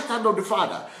the right hand of the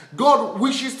Father. God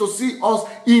wishes to see us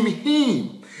in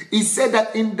Him. He said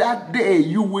that in that day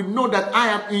you will know that I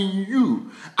am in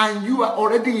you and you are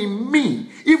already in me,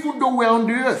 even though we are on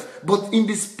the earth. But in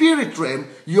the spirit realm,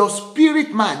 your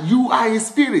spirit man, you are a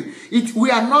spirit.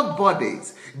 We are not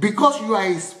bodies. Because you are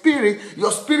a spirit,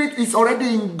 your spirit is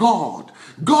already in God.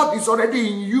 God is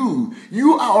already in you.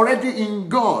 You are already in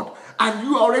God. And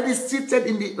you are already seated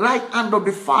in the right hand of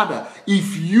the Father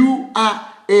if you are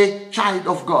a child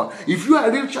of God. If you are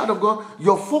a real child of God,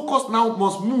 your focus now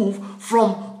must move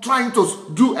from trying to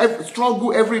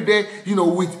struggle every day,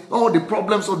 with all the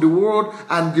problems of the world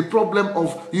and the problem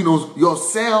of,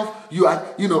 yourself. You are,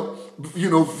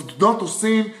 not to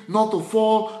sin, not to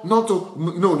fall, not to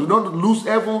lose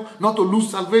heaven, not to lose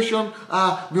salvation.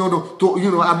 I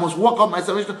must work out my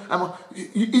salvation.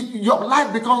 Your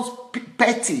life becomes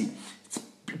petty,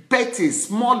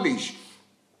 smallish.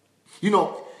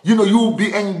 You will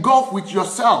be engulfed with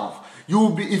yourself. You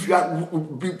will be, if you are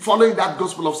following that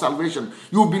gospel of salvation,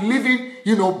 you will be living,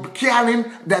 caring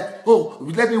that,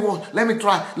 let me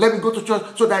try, let me go to church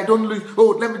so that I don't lose,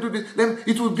 let me do this.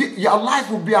 Your life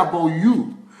will be about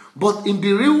you. But in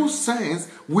the real sense,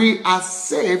 we are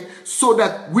saved so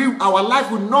that our life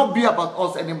will not be about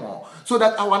us anymore. So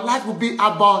that our life will be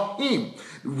about Him.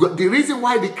 The reason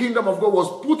why the kingdom of God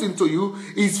was put into you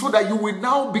is so that you will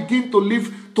now begin to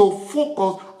live, to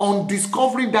focus on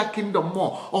discovering that kingdom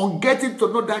more, on getting to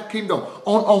know that kingdom,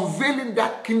 on unveiling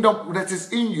that kingdom that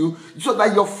is in you, so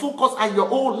that your focus and your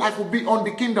whole life will be on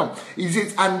the kingdom.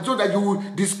 And so that you will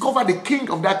discover the king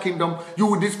of that kingdom, you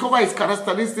will discover his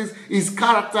characteristics, his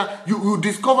character, you will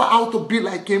discover how to be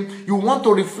like him, you want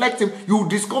to reflect him, you will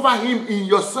discover him in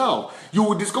yourself. You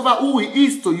will discover who he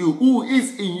is to you, who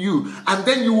is in you, and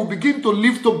then you will begin to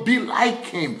live to be like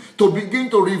him, to begin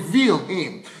to reveal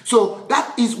him. So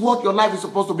that is what your life is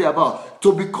supposed to be about,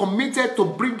 to be committed to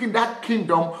bringing that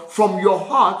kingdom from your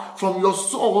heart, from your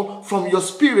soul, from your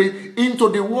spirit into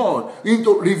the world,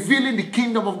 into revealing the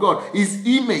kingdom of God, his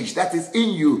image that is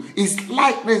in you, his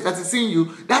likeness that is in you.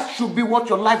 That should be what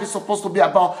your life is supposed to be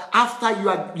about after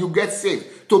you get saved.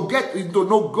 To get to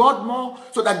know God more,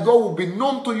 so that God will be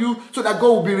known to you, so that God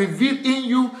will be revealed in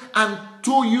you and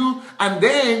to you, and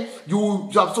then you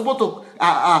are supposed to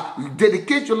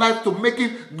dedicate your life to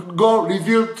making God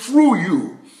revealed through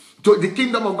you, to the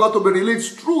kingdom of God to be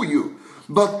released through you.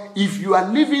 But if you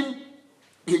are living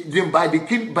by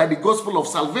the gospel of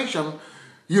salvation,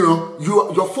 you know,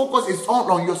 your focus is all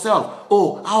on yourself.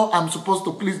 Oh, how I'm supposed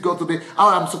to please God today, how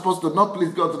I'm supposed to not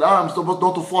please God today, how I'm supposed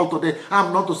not to fall today, how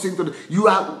I'm not to sing today. You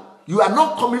are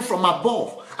not coming from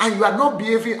above, and you are not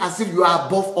behaving as if you are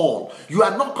above all. You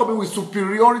are not coming with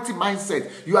superiority mindset.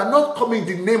 You are not coming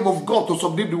in the name of God to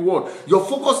subdue the world. Your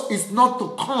focus is not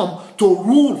to come to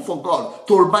rule for God,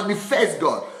 to manifest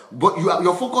God, but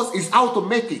your focus is how to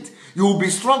make it. You will be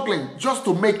struggling just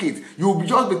to make it. You will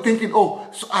just be thinking, oh,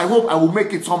 so I hope I will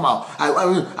make it somehow.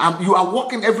 You are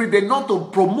working every day not to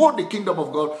promote the kingdom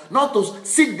of God, not to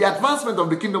seek the advancement of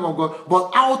the kingdom of God,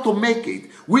 but how to make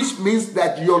it, which means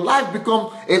that your life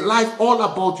becomes a life all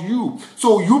about you.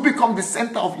 So you become the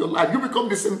center of your life. You become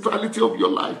the centrality of your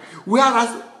life.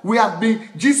 Whereas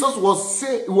Jesus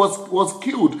was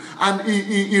killed, and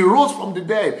he rose from the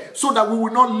dead, so that we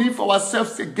will not live for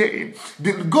ourselves again.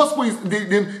 The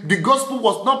gospel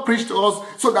was not preached to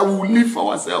us so that we will live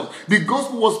for ourselves. The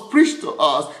gospel was preached to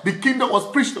us, the kingdom was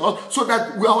preached to us, so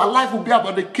that our life will be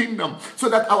about the kingdom, so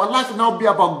that our life will now be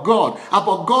about God,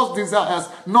 about God's desires,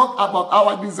 not about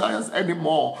our desires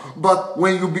anymore. But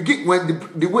when you begin,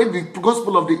 the way the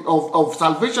gospel of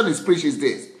salvation is preached is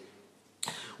this: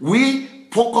 we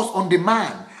focus on the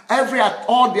man.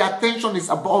 All the attention is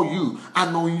about you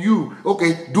and on you.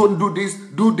 Okay, don't do this,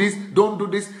 don't do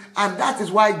this. And that is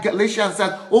why Galatians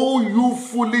said, oh, you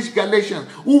foolish Galatians,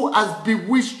 who has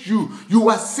bewitched you? You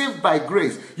are saved by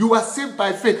grace. You are saved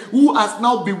by faith. Who has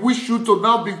now bewitched you to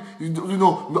now be,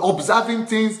 observing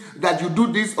things that you do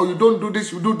this or you don't do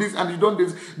this, you do this and you don't do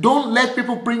this. Don't let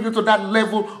people bring you to that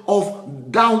level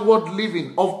of downward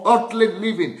living, of earthly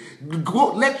living.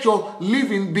 Let your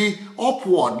living be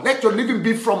upward. Let your living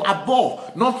be from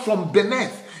above, not from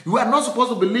beneath. You are not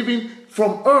supposed to be living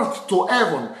from earth to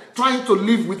heaven, trying to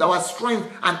live with our strength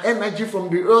and energy from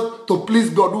the earth to please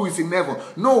God who is in heaven.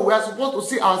 No, we are supposed to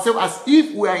see ourselves as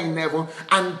if we are in heaven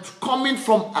and coming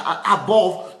from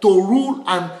above to rule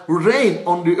and reign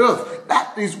on the earth.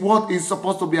 That is what it's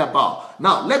supposed to be about.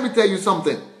 Now, let me tell you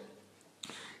something.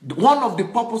 One of the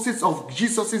purposes of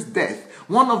Jesus' death,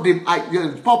 one of the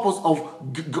purpose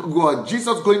of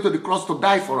Jesus going to the cross to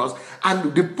die for us,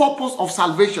 and the purpose of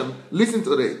salvation, listen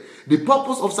to this. The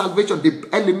purpose of salvation, the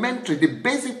elementary, the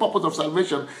basic purpose of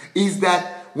salvation is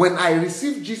that when I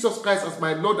receive Jesus Christ as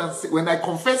my Lord and Savior, when I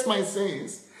confess my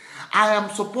sins, I am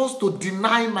supposed to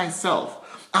deny myself.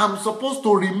 I'm supposed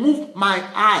to remove my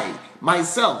eye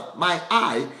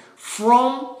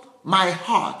from my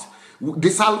heart. The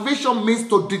salvation means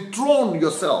to dethrone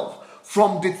yourself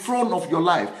from the throne of your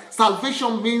life.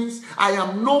 Salvation means I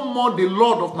am no more the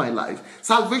Lord of my life.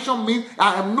 Salvation means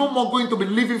I am no more going to be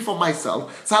living for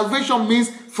myself. Salvation means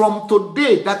from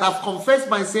today that I've confessed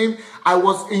my sin, I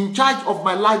was in charge of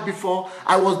my life before.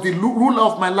 I was the ruler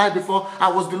of my life before. I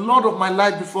was the Lord of my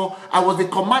life before. I was the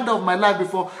commander of my life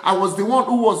before. I was the one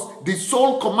who was the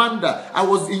sole commander. I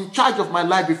was in charge of my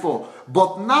life before.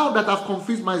 But now that I've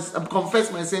confessed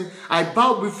my sin, I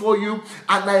bow before you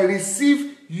and I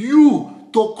receive you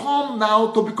to come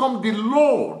now to become the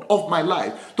Lord of my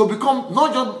life, to become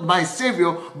not just my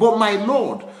Savior, but my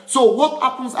Lord. So what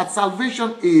happens at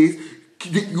salvation is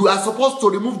you are supposed to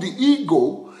remove the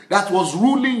ego that was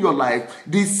ruling your life,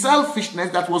 the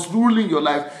selfishness that was ruling your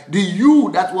life, the you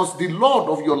that was the Lord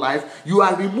of your life. You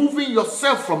are removing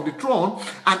yourself from the throne,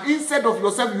 and instead of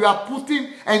yourself, you are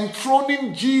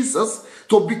enthroning Jesus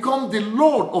to become the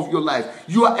Lord of your life.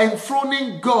 You are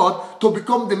enthroning God to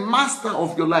become the master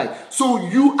of your life. So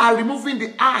you are removing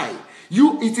the I.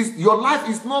 Your life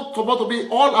is not supposed to be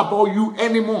all about you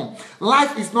anymore.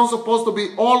 Life is not supposed to be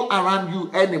all around you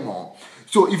anymore.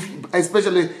 So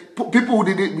especially people who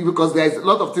did it, because there's a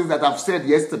lot of things that I've said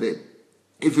yesterday.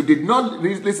 If you did not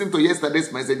listen to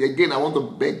yesterday's message, again, I want to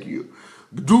beg you,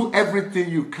 do everything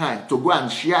you can to go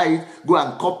and share it, go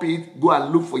and copy it, go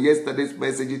and look for yesterday's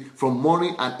messages from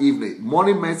morning and evening,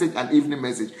 morning message and evening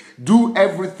message. Do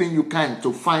everything you can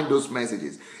to find those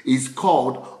messages. It's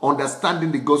called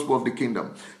Understanding the Gospel of the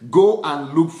Kingdom. Go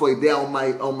and look for it. They are on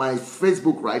my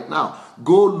Facebook right now.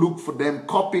 Go look for them,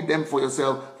 copy them for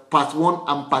yourself. Part 1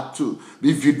 and part 2.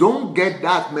 If you don't get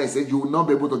that message, you will not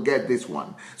be able to get this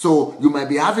one. So you might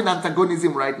be having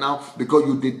antagonism right now because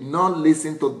you did not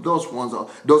listen to those ones or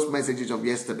those messages of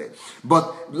yesterday.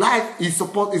 But life is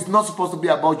not supposed to be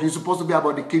about you. It's supposed to be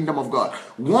about the kingdom of God.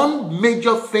 One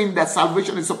major thing that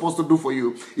salvation is supposed to do for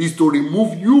you is to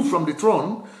remove you from the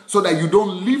throne, so that you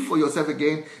don't live for yourself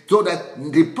again, so that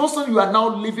the person you are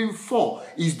now living for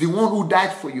is the one who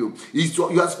died for you.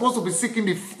 You are supposed to be seeking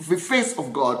the face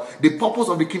of God, the purpose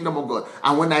of the kingdom of God.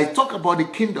 And when I talk about the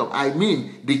kingdom, I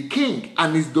mean the king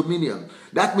and his dominion.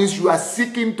 That means you are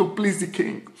seeking to please the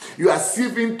king. You are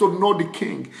seeking to know the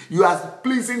king. You are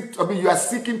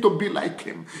seeking to be like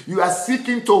him. You are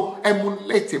seeking to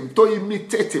emulate him, to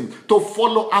imitate him, to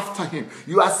follow after him.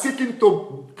 You are seeking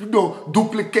to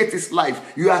duplicate his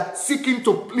life. You are seeking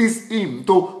to please him,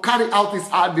 to carry out his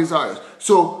heart desires.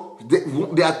 So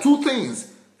there are two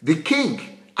things, the king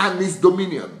and his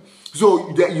dominion.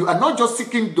 So you are not just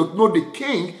seeking to know the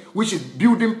king, which is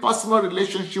building personal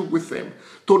relationship with him,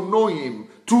 to know him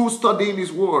through studying his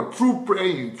word, through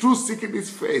praying, through seeking his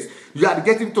face. You are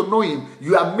getting to know him.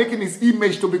 You are making his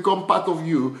image to become part of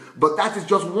you. But that is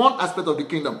just one aspect of the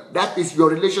kingdom. That is your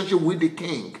relationship with the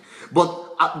king. But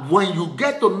when you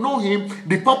get to know him,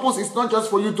 the purpose is not just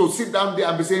for you to sit down there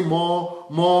and be saying more,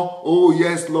 oh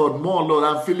yes, Lord, more, Lord,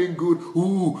 I'm feeling good.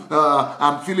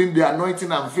 I'm feeling the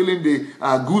anointing, I'm feeling the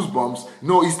goosebumps.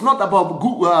 No, it's not about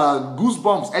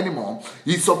goosebumps anymore.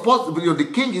 It's supposed to be,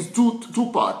 the king is two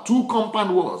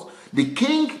compound words. The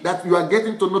king that you are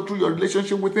getting to know through your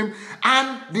relationship with him,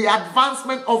 and the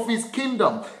advancement of his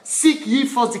kingdom. Seek ye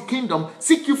first the kingdom.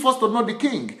 Seek you first to know the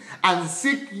king. And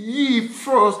seek ye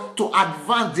first to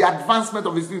advance the advancement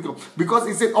of his kingdom. Because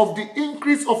he said, of the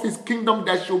increase of his kingdom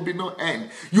there shall be no end.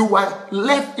 You were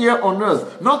left here on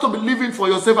earth, not to be living for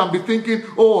yourself and be thinking,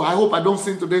 oh, I hope I don't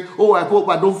sin today. Oh, I hope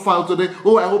I don't fall today.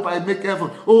 Oh, I hope I make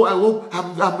heaven. Oh, I hope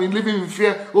I'm living in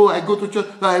fear. Oh, I go to church.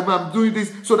 I'm doing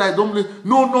this so that I don't live.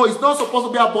 No, it's not supposed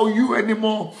to be about you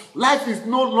anymore. Life is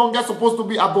no longer supposed to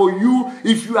be about you.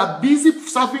 If you are busy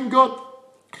serving God,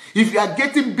 if you are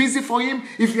getting busy for him,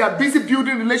 if you are busy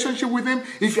building relationship with him,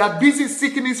 if you are busy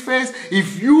seeking his face,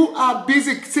 if you are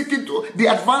busy seeking the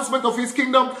advancement of his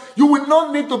kingdom, you will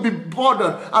not need to be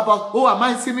bothered about, oh, am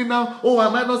I sinning now? Oh,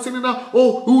 am I not sinning now?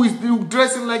 Oh, who is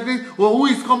dressing like this? Or who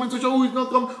is coming to church? Who is not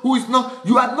coming? Who is not?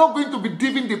 You are not going to be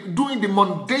doing the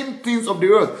mundane things of the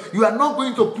earth. You are not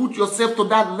going to put yourself to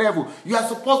that level. You are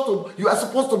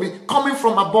supposed to be coming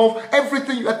from above.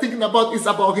 Everything you are thinking about is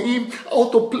about him, how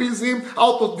to please him,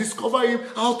 how to discover him,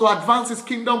 how to advance his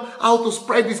kingdom, how to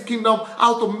spread his kingdom,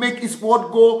 how to make his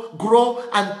word grow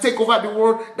and take over the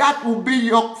world. That will be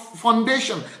your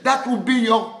foundation. That will be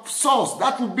your source.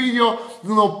 That will be your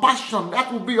passion.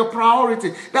 That will be your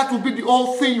priority. That will be the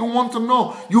whole thing you want to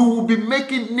know. You will be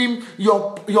making him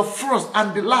your first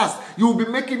and the last. You will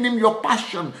be making him your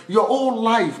passion, your whole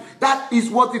life. That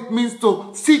is what it means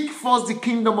to seek first the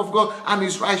kingdom of God and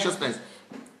his righteousness.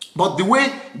 But the way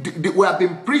we have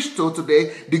been preached to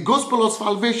today, the gospel of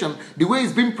salvation, the way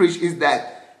it's been preached is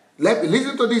that,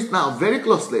 listen to this now very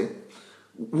closely.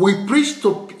 We preach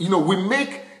to, we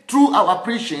make, through our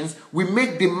preachings, we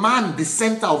make the man the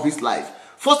center of his life.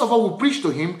 First of all, we preach to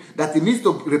him that he needs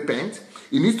to repent.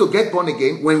 He needs to get born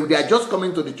again. When they are just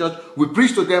coming to the church, we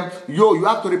preach to them, you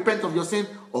have to repent of your sin.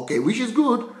 Okay, which is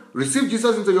good. Receive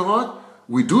Jesus into your heart.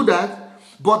 We do that.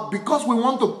 But because we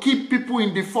want to keep people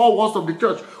in the four walls of the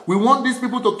church, we want these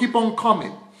people to keep on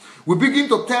coming. We begin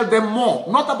to tell them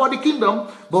more, not about the kingdom,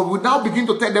 but we now begin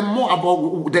to tell them more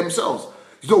about themselves.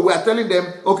 So we are telling them,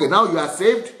 okay, now you are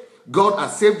saved. God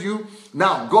has saved you.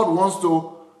 Now God wants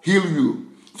to heal you.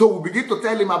 So we begin to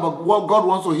tell him about what God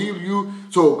wants to heal you.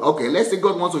 So, okay, let's say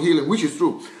God wants to heal him, which is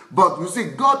true. But you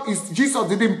see, Jesus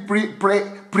didn't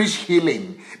preach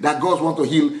healing, that God wants to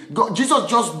heal. Jesus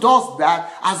just does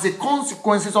that as a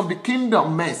consequence of the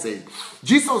kingdom message.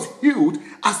 Jesus healed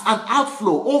as an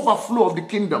outflow, overflow of the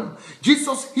kingdom.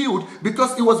 Jesus healed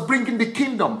because he was bringing the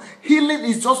kingdom. Healing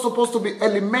is just supposed to be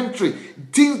elementary,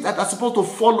 things that are supposed to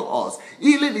follow us.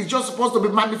 Healing is just supposed to be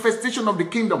manifestation of the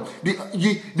kingdom, the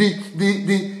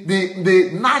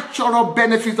natural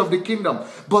benefit of the kingdom.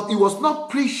 But he was not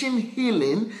preaching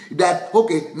healing that,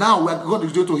 okay, now God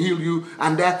is going to heal you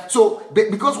and that. So,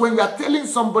 because when you are telling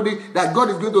somebody that God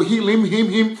is going to heal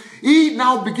him, he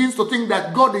now begins to think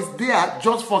that God is there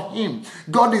just for him.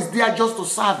 God is there just to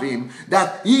serve him.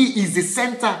 That he is the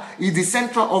center,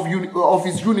 of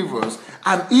his universe.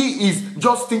 And he is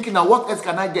just thinking, now what else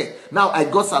can I get? Now I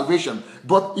got salvation.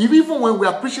 But even when we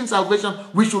are preaching salvation,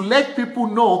 we should let people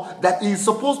know that he is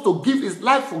supposed to give his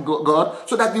life for God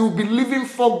so that he will be living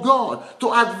for God,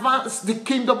 to advance the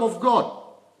kingdom of God.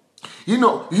 You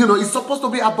know, it's supposed to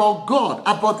be about God,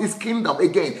 about his kingdom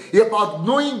again, about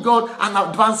knowing God and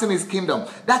advancing his kingdom.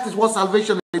 That is what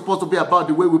salvation is supposed to be about,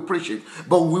 the way we preach it.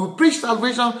 But we preach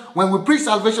salvation, when we preach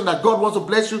salvation that God wants to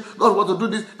bless you, God wants to do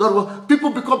this,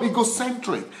 people become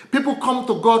egocentric. People come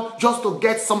to God just to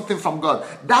get something from God.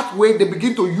 That way they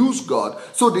begin to use God.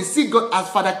 So they see God as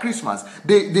Father Christmas.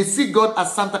 They see God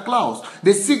as Santa Claus.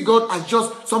 They see God as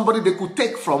just somebody they could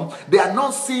take from. They are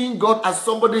not seeing God as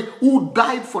somebody who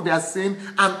died for their sin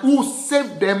and who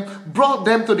saved them, brought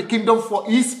them to the kingdom for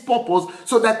his purpose,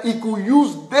 so that he could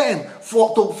use them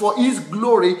for his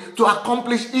glory, to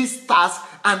accomplish his task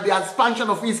and the expansion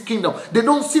of his kingdom. They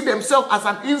don't see themselves as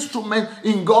an instrument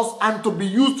in God's hand to be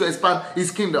used to expand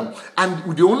his kingdom.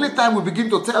 And the only time we begin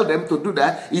to tell them to do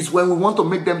that is when we want to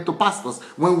make them to pastors,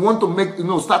 when we want to make,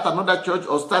 start another church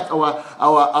or start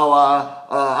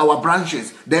our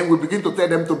branches. Then we begin to tell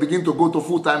them to begin to go to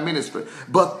full-time ministry.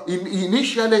 But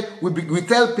initially we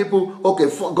tell people,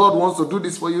 okay, God wants to do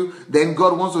this for you, then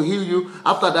God wants to heal you.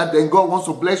 After that, then God wants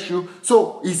to bless you.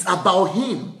 So it's about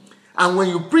him. And when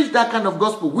you preach that kind of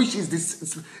gospel, which is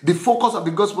the focus of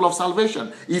the gospel of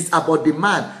salvation, is about the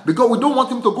man. Because we don't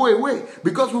want him to go away.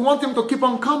 Because we want him to keep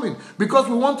on coming. Because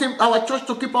we want our church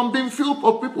to keep on being filled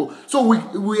with people. So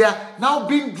we are now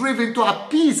being driven to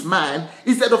appease man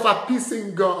instead of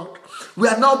appeasing God. We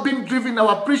are now being driven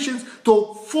our preachings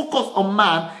to focus on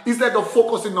man instead of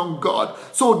focusing on God.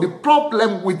 So the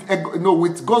problem with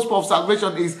gospel of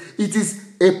salvation is it is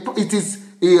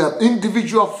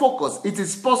individual focus. It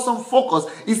is person focus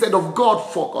instead of God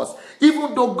focus.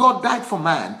 Even though God died for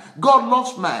man, God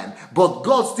loves man, but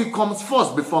God still comes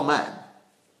first before man.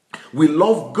 We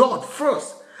love God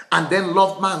first and then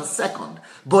love man second.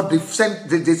 But the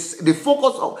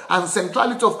focus and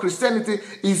centrality of Christianity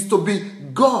is to be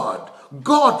God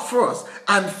first.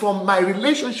 And from my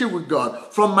relationship with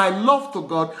God, from my love to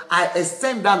God, I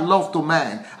extend that love to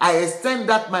man. I extend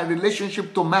my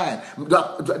relationship to man,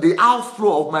 the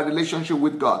outflow of my relationship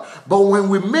with God. But when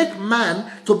we make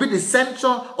man to be the center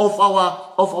of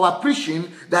our preaching,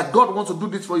 that God wants to do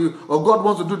this for you, or God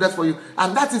wants to do that for you,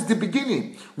 and that is the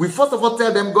beginning. We first of all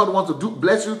tell them God wants to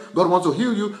bless you, God wants to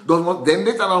heal you, then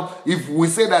later on, if we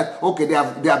say that, okay, they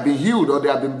have been healed or they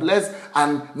have been blessed,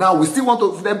 and now we still want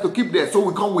them to keep there, so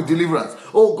we come with deliverance.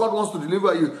 Oh, God wants to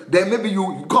deliver you. Then maybe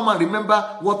you come and remember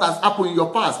what has happened in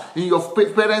your past, in your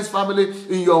parents' family,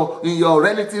 in your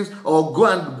relatives, or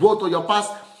go to your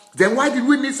past. Then why did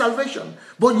we need salvation?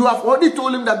 But you have already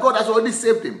told him that God has already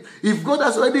saved him. If God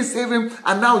has already saved him,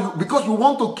 and now because we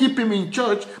want to keep him in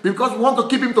church, because we want to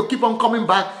keep him to keep on coming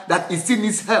back, that he still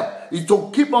needs help, is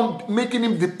to keep on making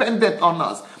him dependent on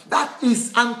us. That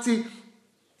is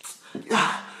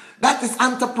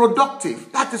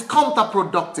anti-productive. That is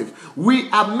counterproductive. We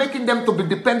are making them to be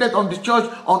dependent on the church,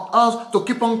 on us, to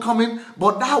keep on coming.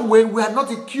 But that way, we are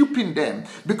not equipping them,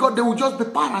 because they will just be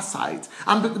parasites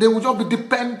and they will just be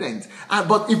dependent.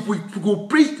 But if we go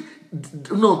preach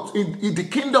in the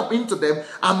kingdom into them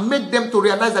and make them to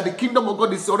realize that the kingdom of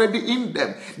God is already in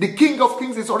them. The King of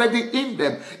Kings is already in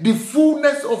them. The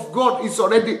fullness of God is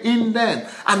already in them.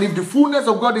 And if the fullness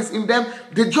of God is in them,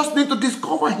 they just need to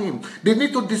discover him. They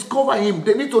need to discover him.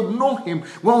 They need to know him.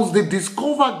 Once they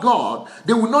discover God,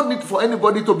 they will not need for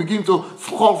anybody to begin to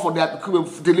call for their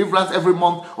deliverance every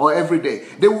month or every day.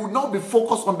 They will not be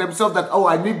focused on themselves that, oh,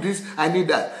 I need this, I need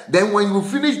that. Then when you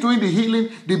finish doing the healing,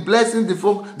 the blessing,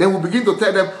 then we begin to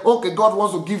tell them, okay, God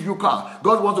wants to give you car.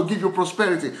 God wants to give you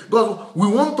prosperity. We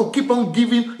want to keep on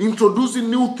introducing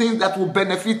new things that will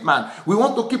benefit man. We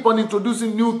want to keep on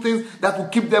introducing new things that will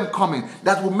keep them coming,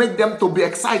 that will make them to be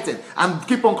excited and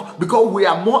keep on, because we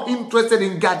are more interested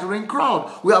in gathering crowd.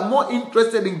 We are more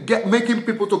interested in making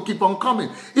people to keep on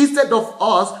coming, instead of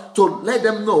us to let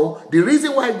them know the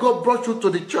reason why God brought you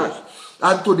to the church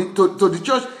and to the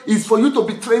church is for you to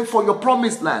be trained for your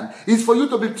promised land. It's for you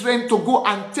to be trained to go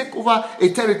and take over a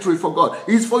territory for God.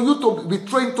 It's for you to be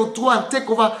trained to go and take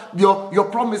over your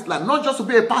promised land. Not just to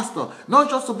be a pastor, not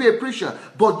just to be a preacher,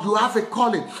 but you have a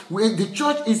calling. The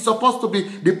church is supposed to be,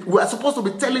 we are supposed to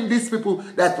be telling these people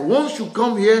that once you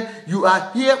come here, you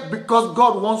are here because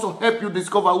God wants to help you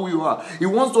discover who you are. He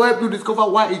wants to help you discover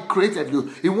why He created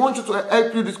you. He wants you to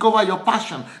help you discover your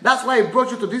passion. That's why He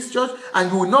brought you to this church,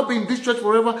 and you will not be in this church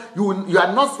forever. You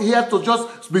are not here to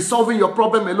just be solving your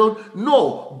problem alone.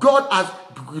 No, God has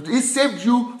He saved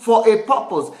you for a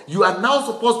purpose. You are now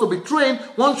supposed to be trained.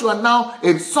 Once you are now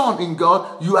a son in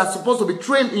God, you are supposed to be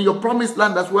trained in your promised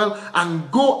land as well,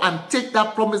 and go and take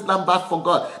that promised land back for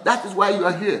God. That is why you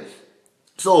are here.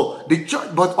 So the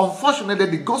church, but unfortunately,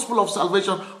 the gospel of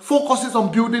salvation focuses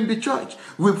on building the church.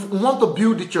 We want to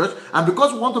build the church, and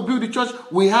because we want to build the church,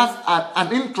 we have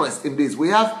an interest in this. We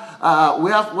have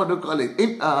what do you call it?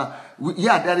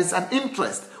 There is an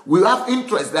interest. We have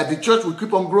interest that the church will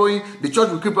keep on growing. The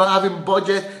church will keep on having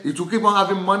budget. It will keep on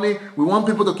having money. We want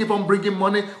people to keep on bringing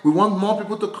money. We want more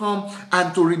people to come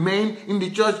and to remain in the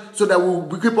church so that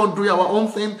we keep on doing our own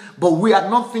thing. But we are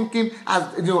not thinking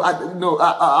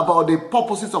about the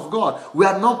purposes of God. We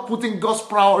are not putting God's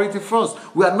priority first.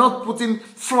 We are not putting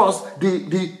first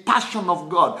the passion of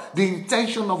God, the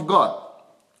intention of God.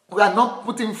 We are not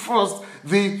putting first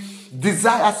the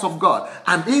desires of God.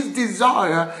 And His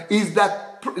desire is that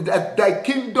thy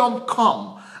kingdom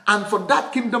come. And for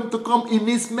that kingdom to come, He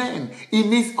needs men. He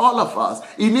needs all of us.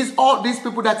 He needs all these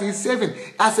people that He's saving.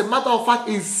 As a matter of fact,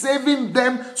 He's saving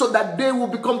them so that they will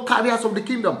become carriers of the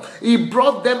kingdom. He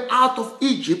brought them out of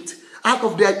Egypt, out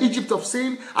of their Egypt of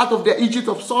sin, out of their Egypt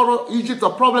of sorrow, Egypt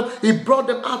of problem. He brought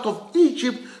them out of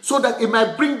Egypt so that He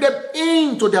might bring them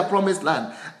into their promised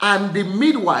land. And the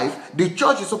midwife, the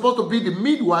church is supposed to be the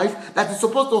midwife that is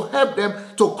supposed to help them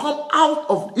to come out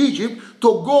of Egypt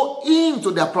to go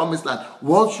into their promised land.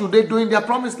 What should they do in their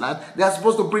promised land? They are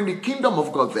supposed to bring the kingdom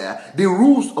of God there, the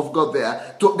rules of God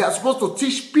there. They are supposed to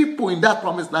teach people in that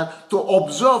promised land to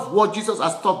observe what Jesus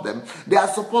has taught them. They are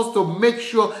supposed to make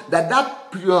sure that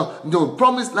the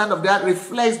promised land of theirs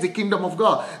reflects the kingdom of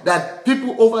God. That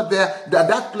people over there,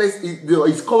 that place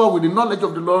is covered with the knowledge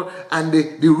of the Lord, and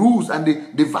the rules and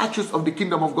the virtues of the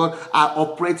kingdom of God are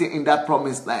operating in that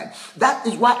promised land. That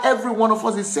is why every one of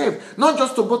us is saved. Not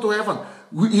just to go to heaven.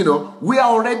 We are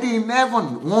already in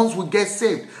heaven once we get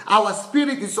saved. Our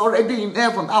spirit is already in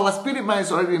heaven. Our spirit man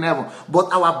is already in heaven.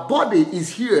 But our body is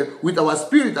here with our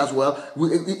spirit as well.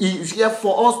 It is here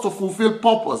for us to fulfill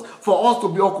purpose, for us to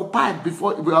be occupied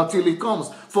until He comes,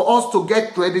 for us to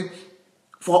get ready,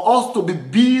 for us to be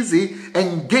busy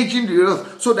engaging the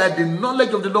earth, so that the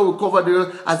knowledge of the Lord will cover the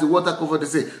earth as the water covers the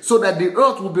sea, so that the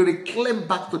earth will be reclaimed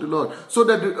back to the Lord, so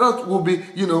that the earth will be,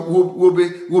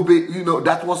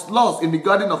 that was lost in the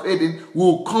Garden of Eden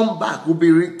will come back, will be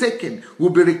retaken,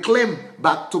 will be reclaimed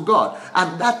back to God.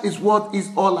 And that is what it's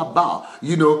all about.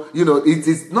 It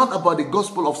is not about the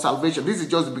gospel of salvation. This is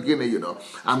just the beginning.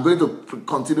 I'm going to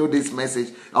continue this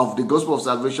message of the gospel of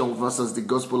salvation versus the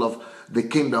gospel of the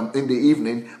kingdom in the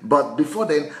evening. But before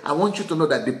then, I want you to know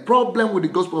that the problem with the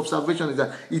gospel of salvation is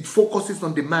that it focuses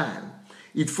on the man.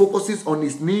 It focuses on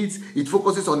his needs. It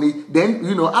focuses on it. Then,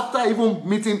 after even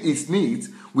meeting his needs,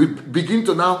 we begin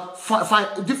to now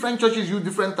find different churches use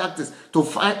different tactics to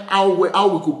find how we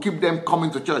could keep them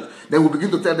coming to church. Then we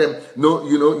begin to tell them, no,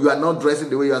 you are not dressing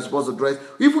the way you are supposed to dress.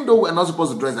 Even though we are not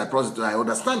supposed to dress like prostitutes, I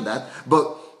understand that.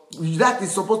 But that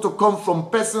is supposed to come from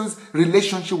person's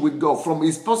relationship with God, from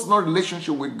his personal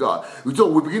relationship with God.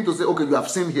 So we begin to say, okay, you have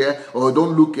sinned here, or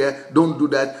don't look here, don't do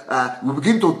that. We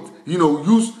begin to,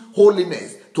 use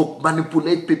holiness to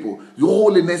manipulate people, your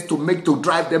holiness to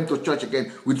drive them to church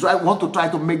again. We want to try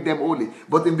to make them holy.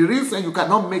 But in the real sense, you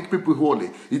cannot make people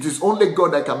holy. It is only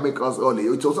God that can make us holy.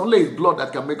 It is only His blood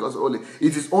that can make us holy.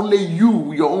 It is only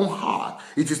you, your own heart.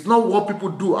 It is not what people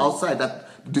do outside that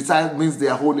means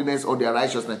their holiness or their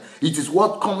righteousness. It is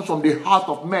what comes from the heart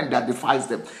of men that defines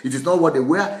them. It is not what they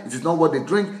wear. It is not what they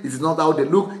drink. It is not how they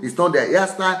look. It's not their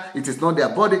hairstyle. It is not their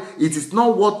body. It is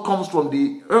not what comes from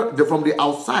the earth, from the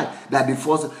outside that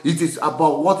defines them. It is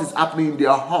about what is happening in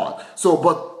their heart.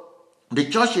 But the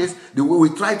churches, the way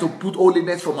we try to put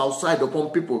holiness from outside upon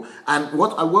people, and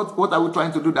what are we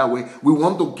trying to do that way? We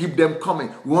want to keep them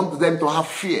coming. We want them to have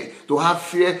fear,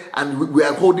 and we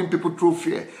are holding people through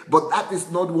fear. But that is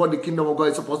not what the kingdom of God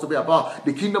is supposed to be about.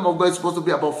 The kingdom of God is supposed to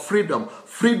be about freedom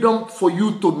for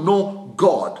you to know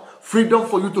God, freedom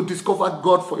for you to discover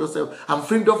God for yourself, and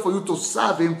freedom for you to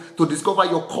serve Him, to discover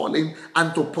your calling,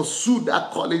 and to pursue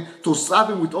that calling, to serve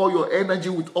Him with all your energy,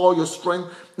 with all your strength.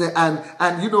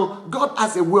 And you know, God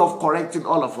has a way of correcting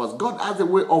all of us. God has a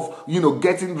way of, you know,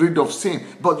 getting rid of sin.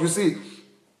 But you see,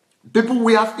 people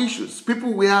will have issues.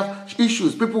 People will have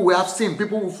issues. People will have sin.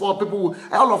 People will fall.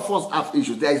 All of us have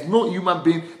issues. There is no human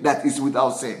being that is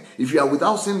without sin. If you are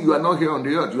without sin, you are not here on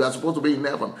the earth. You are supposed to be in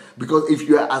heaven. Because if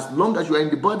you are, as long as you are in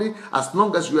the body, as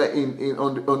long as you are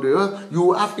on the earth, you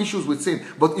will have issues with sin.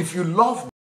 But if you love,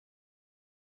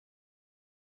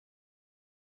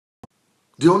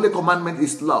 the only commandment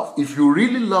is love. If you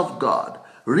really love God,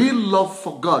 real love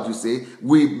for God, you say,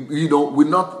 we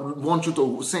not want you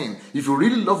to sin. If you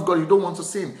really love God, you don't want to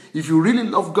sin. If you really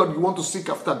love God, you want to seek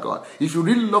after God. If you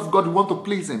really love God, you want to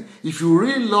please Him. If you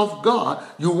really love God,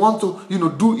 you want to,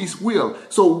 do His will.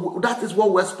 So that is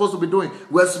what we're supposed to be doing.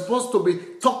 We're supposed to be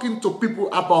talking to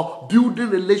people about building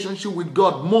relationship with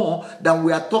God more than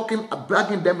we are talking,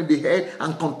 bagging them in the head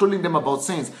and controlling them about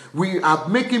sins. We are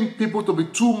making people to be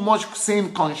too much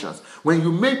sin conscious. When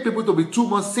you make people to be too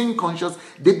much sin conscious,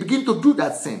 they begin to do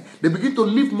that sin. They begin to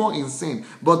live more in sin.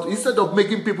 But instead of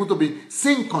making people to be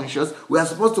sin conscious, we are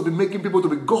supposed to be making people to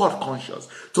be God conscious,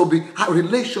 to be have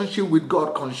relationship with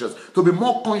God conscious, to be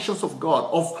more conscious of God,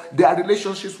 of their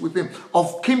relationships with Him,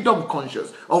 of kingdom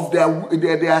conscious, of their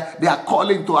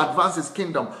calling to advance His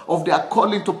kingdom, of their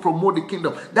calling to promote the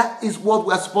kingdom. That is what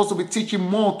we are supposed to be teaching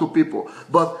more to people.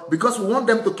 But because we want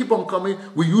them to keep on coming,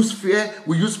 we use fear,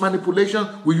 we use manipulation,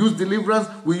 we use deliverance,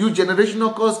 we use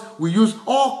generational curse, we use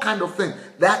all kind of things.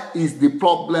 That is the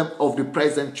problem of the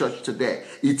present church today.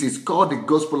 It is called the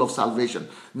gospel of salvation.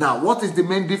 Now, what is the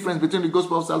main difference between the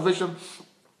gospel of salvation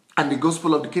and the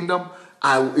gospel of the kingdom?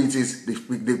 It is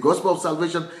the gospel of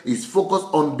salvation is focused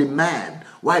on the man,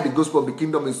 while the gospel of the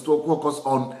kingdom is focused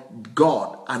on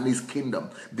God and His kingdom,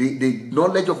 the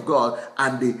knowledge of God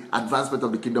and the advancement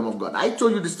of the kingdom of God. I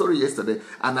told you the story yesterday,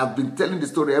 and I've been telling the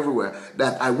story everywhere,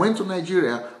 that I went to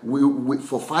Nigeria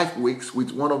for 5 weeks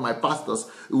with one of my pastors,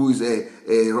 who is a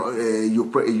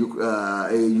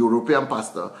European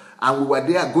pastor. And we were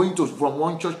there going from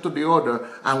one church to the other,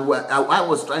 and I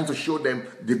was trying to show them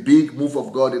the big move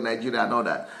of God in Nigeria and all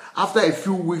that. After a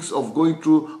few weeks of going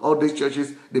through all these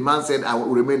churches, the man said, I will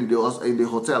remain in the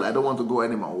hotel. I don't want to go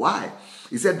anymore. Why?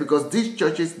 He said, because these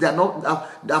churches, they are not,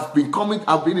 I've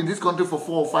been in this country for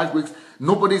 4 or 5 weeks.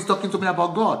 Nobody is talking to me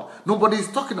about God. Nobody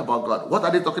is talking about God. What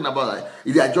are they talking about?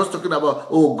 They are just talking about,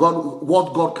 oh, God,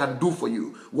 what God can do for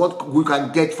you, what we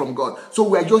can get from God. So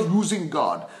we are just using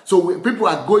God. So people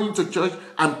are going to church,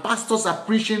 and pastors are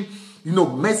preaching,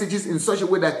 messages in such a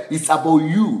way that it's about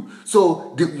you.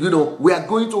 So, we are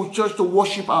going to church to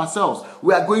worship ourselves.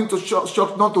 We are going to church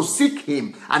not to seek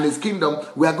Him and His kingdom.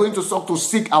 We are going to church to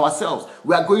seek ourselves.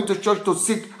 We are going to church to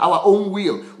seek our own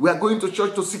will. We are going to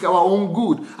church to seek our own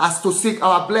good, as to seek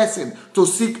our blessing, to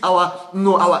seek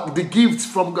the gifts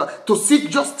from God, to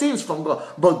seek just things from God.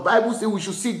 But Bible says we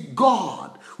should seek God.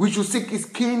 We should seek His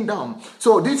kingdom.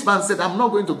 So this man said, I'm not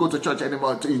going to go to church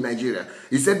anymore in Nigeria.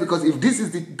 He said, because if this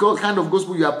is the kind of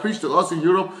gospel you have preached to us in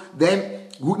Europe, then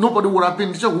nobody would have been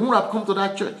in the church. We would have come to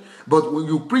that church. But when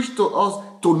you preach to us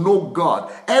to know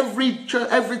God, every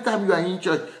time you are in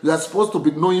church, you are supposed to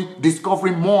be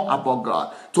discovering more about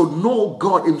God, to know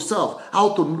God Himself,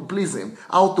 how to please Him,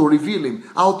 how to reveal Him,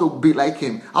 how to be like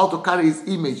Him, how to carry His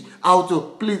image, how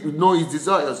to know His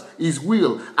desires, His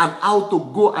will, and how to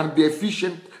go and be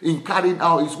efficient in carrying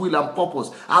out His will and purpose,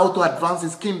 how to advance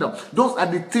His kingdom. Those are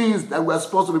the things that we are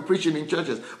supposed to be preaching in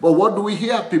churches. But what do we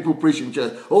hear people preach in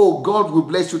church? Oh, God will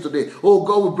bless you today. Oh,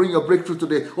 God will bring your breakthrough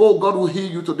today. Oh, God will heal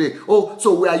you today. Oh,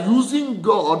 so we are using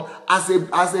God as a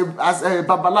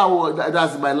babalawo,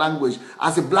 that's my language,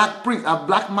 as a black priest, a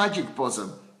black magic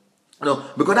person.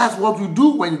 Because that's what you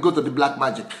do when you go to the black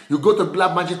magic. You go to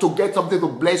black magic to get something to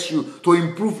bless you, to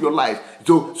improve your life.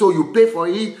 So you pay for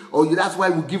it, that's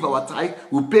why we give our tithe.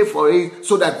 We pay for it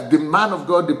so that the man of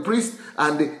God, the priest,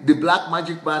 and the black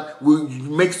magic man will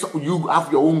make you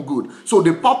have your own good. So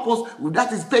the purpose,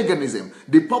 that is paganism.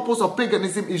 The purpose of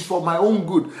paganism is for my own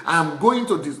good. I'm going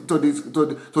to the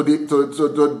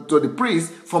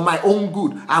priest for my own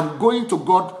good. I'm going to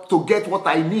God to get what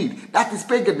I need. That is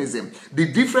paganism. The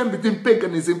difference between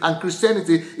paganism and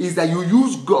Christianity is that you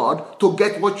use God to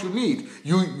get what you need.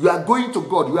 You are going to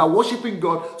God. You are worshiping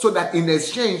God so that in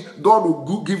exchange, God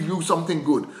will give you something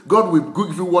good. God will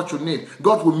give you what you need.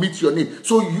 God will meet your need.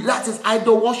 So that is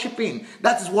idol worshiping.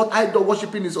 That is what idol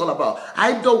worshiping is all about.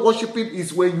 Idol worshiping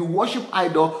is when you worship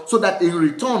idol so that in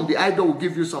return the idol will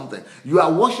give you something. You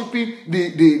are worshiping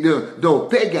the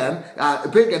pagan.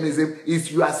 Paganism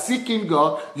is you are seeking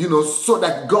God, so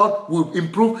that God will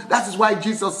improve. That is why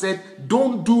Jesus said,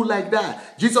 don't do like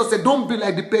that. Jesus said, don't be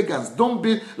like the pagans. Don't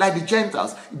be like the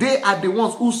Gentiles. They are the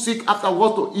ones who seek after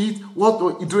what to eat, what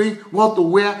to drink, what to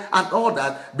wear, and all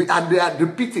that. And they are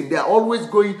repeating. They are always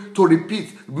going to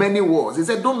repeat many words. He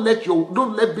said, don't be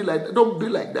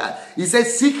like that. He said,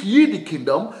 seek ye the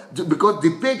kingdom, because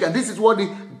the pagan, this is what the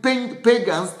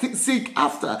pagans seek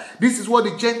after. This is what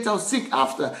the Gentiles seek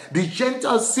after. The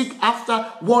Gentiles seek after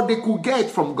what they could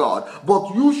get from God,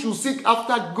 but you should seek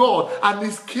after God and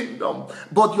His kingdom.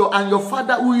 But your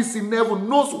Father who is in heaven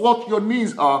knows what your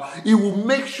needs are. He will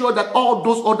make sure that all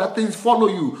those other things follow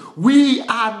you. We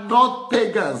are not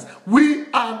pagans. We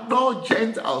are not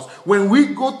Gentiles. When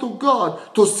we go to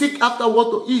God to seek after what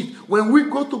to eat, when we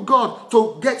go to God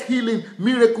to get healing,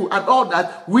 miracle, and all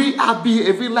that, we are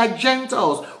behaving like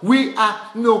Gentiles. We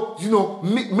are,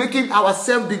 making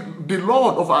ourselves the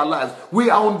Lord of our lives. We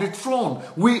are on the throne.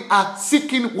 We are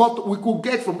seeking what we could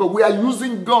get from God. We are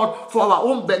using God for our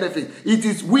own benefit. It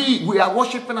is we are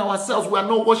worshiping ourselves. We are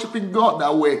not worshiping God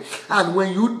that way. And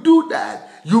when you do that,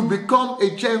 you become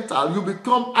a Gentile. You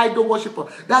become idol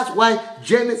worshiper. That's why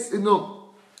Genesis,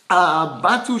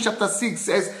 Matthew chapter 6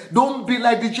 says, don't be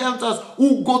like the Gentiles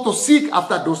who go to seek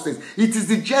after those things. It is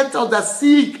the Gentiles that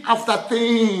seek after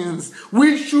things.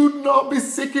 We should not be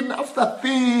seeking after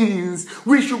things.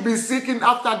 We should be seeking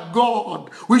after God.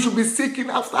 We should be seeking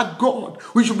after God.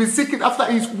 We should be seeking after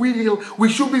His will. We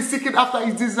should be seeking after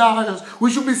His desires.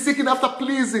 We should be seeking after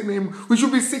pleasing Him. We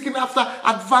should be seeking after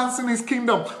advancing His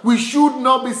kingdom. We should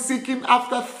not be seeking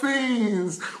after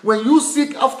things. When you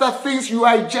seek after things, you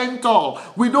are a Gentile.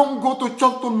 We don't go to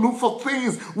church to look for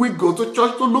things. We go to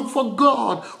church to look for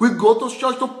God. We go to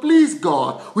church to please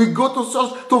God. We go to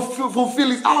church to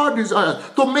fulfill our desires,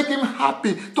 to make Him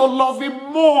happy, to love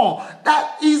Him more.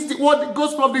 That is what the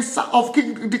gospel of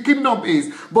the kingdom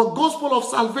is. But gospel of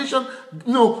salvation,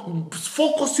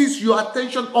 focuses your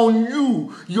attention on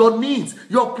you, your needs,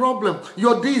 your problem,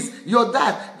 your this, your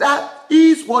that. That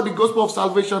is what the gospel of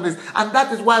salvation is. And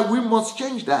that is why we must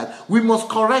change that. We must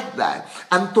correct that.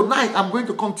 And tonight I'm going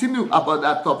to continue about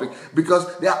that topic,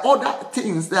 because there are other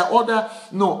things, there are other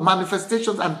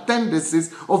manifestations and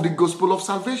tendencies of the gospel of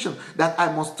salvation that I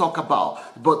must talk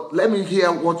about. But let me hear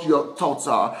what your thoughts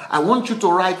are. I want you to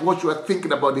write what you are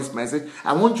thinking about this message.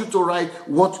 I want you to write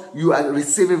what you are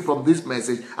receiving from this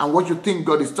message and what you think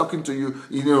God is talking to you,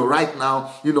 right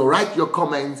now. Write your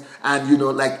comments. And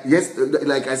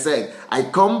like I said, I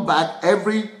come back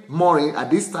every morning at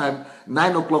this time,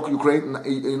 9 o'clock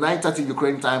 9:30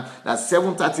 Ukraine time. That's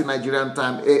 7:30 Nigerian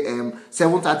time AM,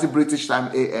 7:30 British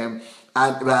time AM,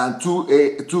 and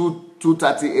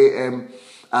 2:30 AM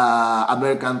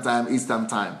American time, Eastern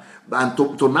time. And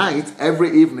tonight,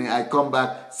 every evening, I come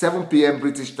back 7 p.m.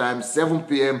 British time, 7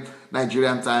 p.m.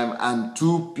 Nigerian time, and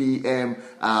 2 p.m.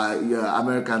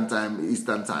 American time,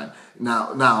 Eastern time.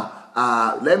 Now,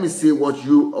 let me see what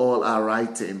you all are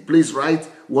writing. Please write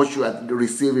what you are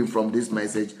receiving from this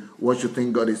message, what you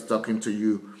think God is talking to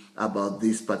you about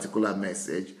this particular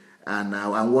message,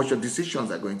 and what your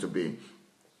decisions are going to be.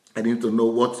 I need to know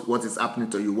what is happening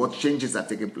to you, what changes are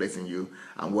taking place in you,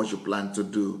 and what you plan to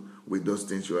do with those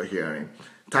things you are hearing.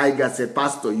 Tiger said,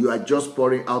 Pastor, you are just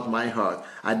pouring out my heart.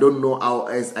 I don't know how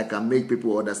else I can make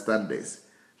people understand this.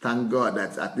 Thank God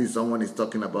that at least someone is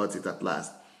talking about it at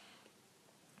last.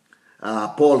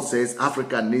 Paul says,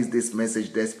 Africa needs this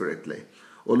message desperately.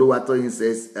 Oluwatoyin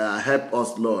says, help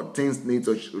us, Lord. Things need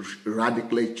to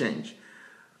radically change.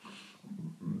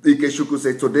 Ikeshuku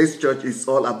says, today's church is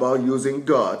all about using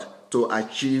God to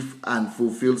achieve and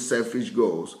fulfill selfish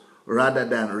goals rather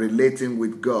than relating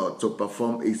with God to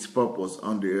perform His purpose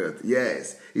on the earth.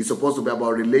 Yes, it's supposed to be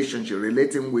about relationship,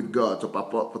 relating with God to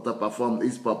perform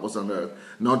His purpose on earth,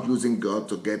 not using God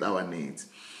to get our needs.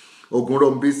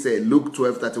 Ogunrombi said, Luke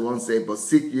 12:31 says, but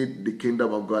seek ye the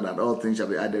kingdom of God and all things shall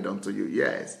be added unto you.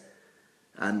 Yes.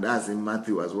 And that's in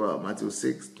Matthew as well. Matthew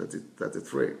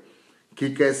 6:33.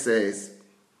 Kike says,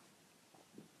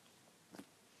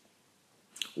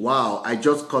 wow, I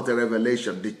just caught a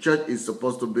revelation. The church is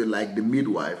supposed to be like the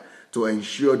midwife to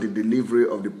ensure the delivery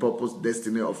of the purpose,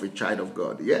 destiny of a child of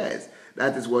God. Yes,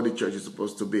 that is what the church is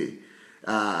supposed to be.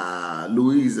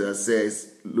 Louisa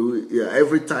says,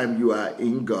 every time you are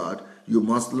in God, you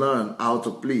must learn how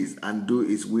to please and do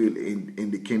His will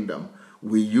in the kingdom.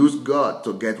 We use God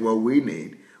to get what we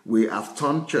need. We have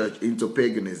turned church into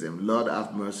paganism. Lord,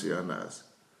 have mercy on us.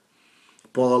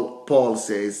 Paul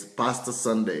says, Pastor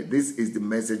Sunday, this is the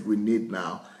message we need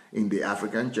now in the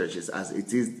African churches, as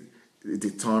it is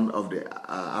the turn of the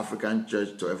African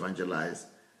church to evangelize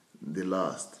the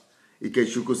lost.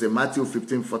 Ikechukwu says, Matthew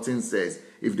 15:14 says,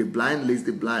 if the blind leads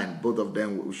the blind, both of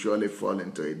them will surely fall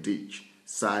into a ditch.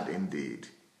 Sad indeed.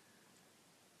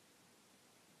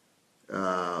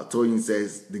 Toyin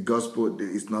says, the gospel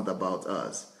is not about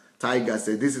us. Tiger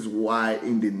says, this is why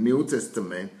in the New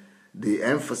Testament, the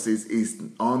emphasis is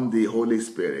on the Holy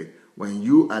Spirit. When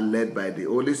you are led by the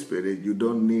Holy Spirit, you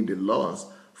don't need the laws,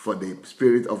 for the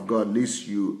Spirit of God leads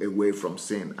you away from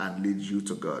sin and leads you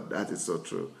to God. That is so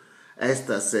true.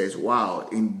 Esther says, wow,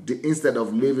 instead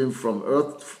of living from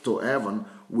earth to heaven,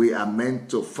 we are meant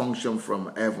to function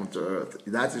from heaven to earth.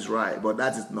 That is right, but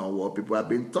that is not what people have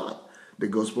been taught. The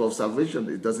gospel of salvation,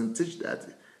 it doesn't teach that.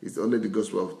 It's only the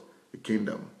gospel of the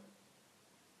kingdom.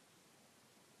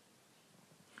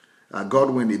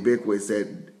 Godwin Ibekwe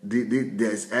said,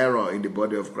 there's error in the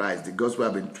body of Christ. The gospel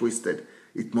has been twisted.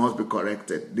 It must be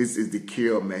corrected. This is the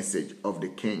clear message of the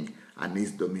king and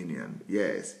his dominion.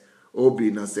 Yes.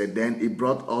 Obina said, then he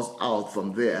brought us out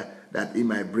from there, that he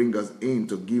might bring us in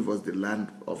to give us the land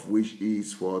of which he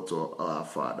swore to our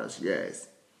fathers. Yes.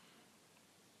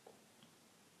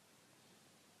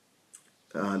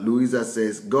 Louisa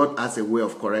says, God has a way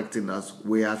of correcting us.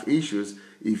 We have issues.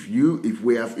 If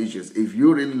we have issues, if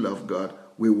you really love God,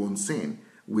 we won't sin.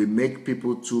 We make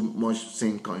people too much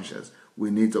sin conscious. We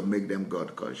need to make them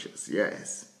God conscious.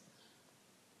 Yes.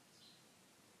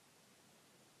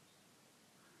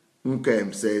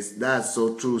 Nkem says, that's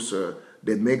so true, sir.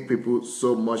 They make people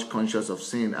so much conscious of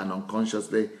sin, and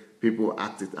unconsciously people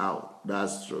act it out.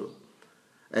 That's true.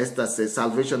 Esther says,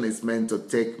 salvation is meant to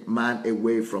take man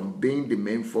away from being the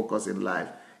main focus in life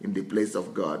in the place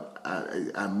of God,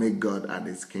 and make God and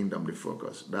his kingdom the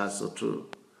focus. That's so true.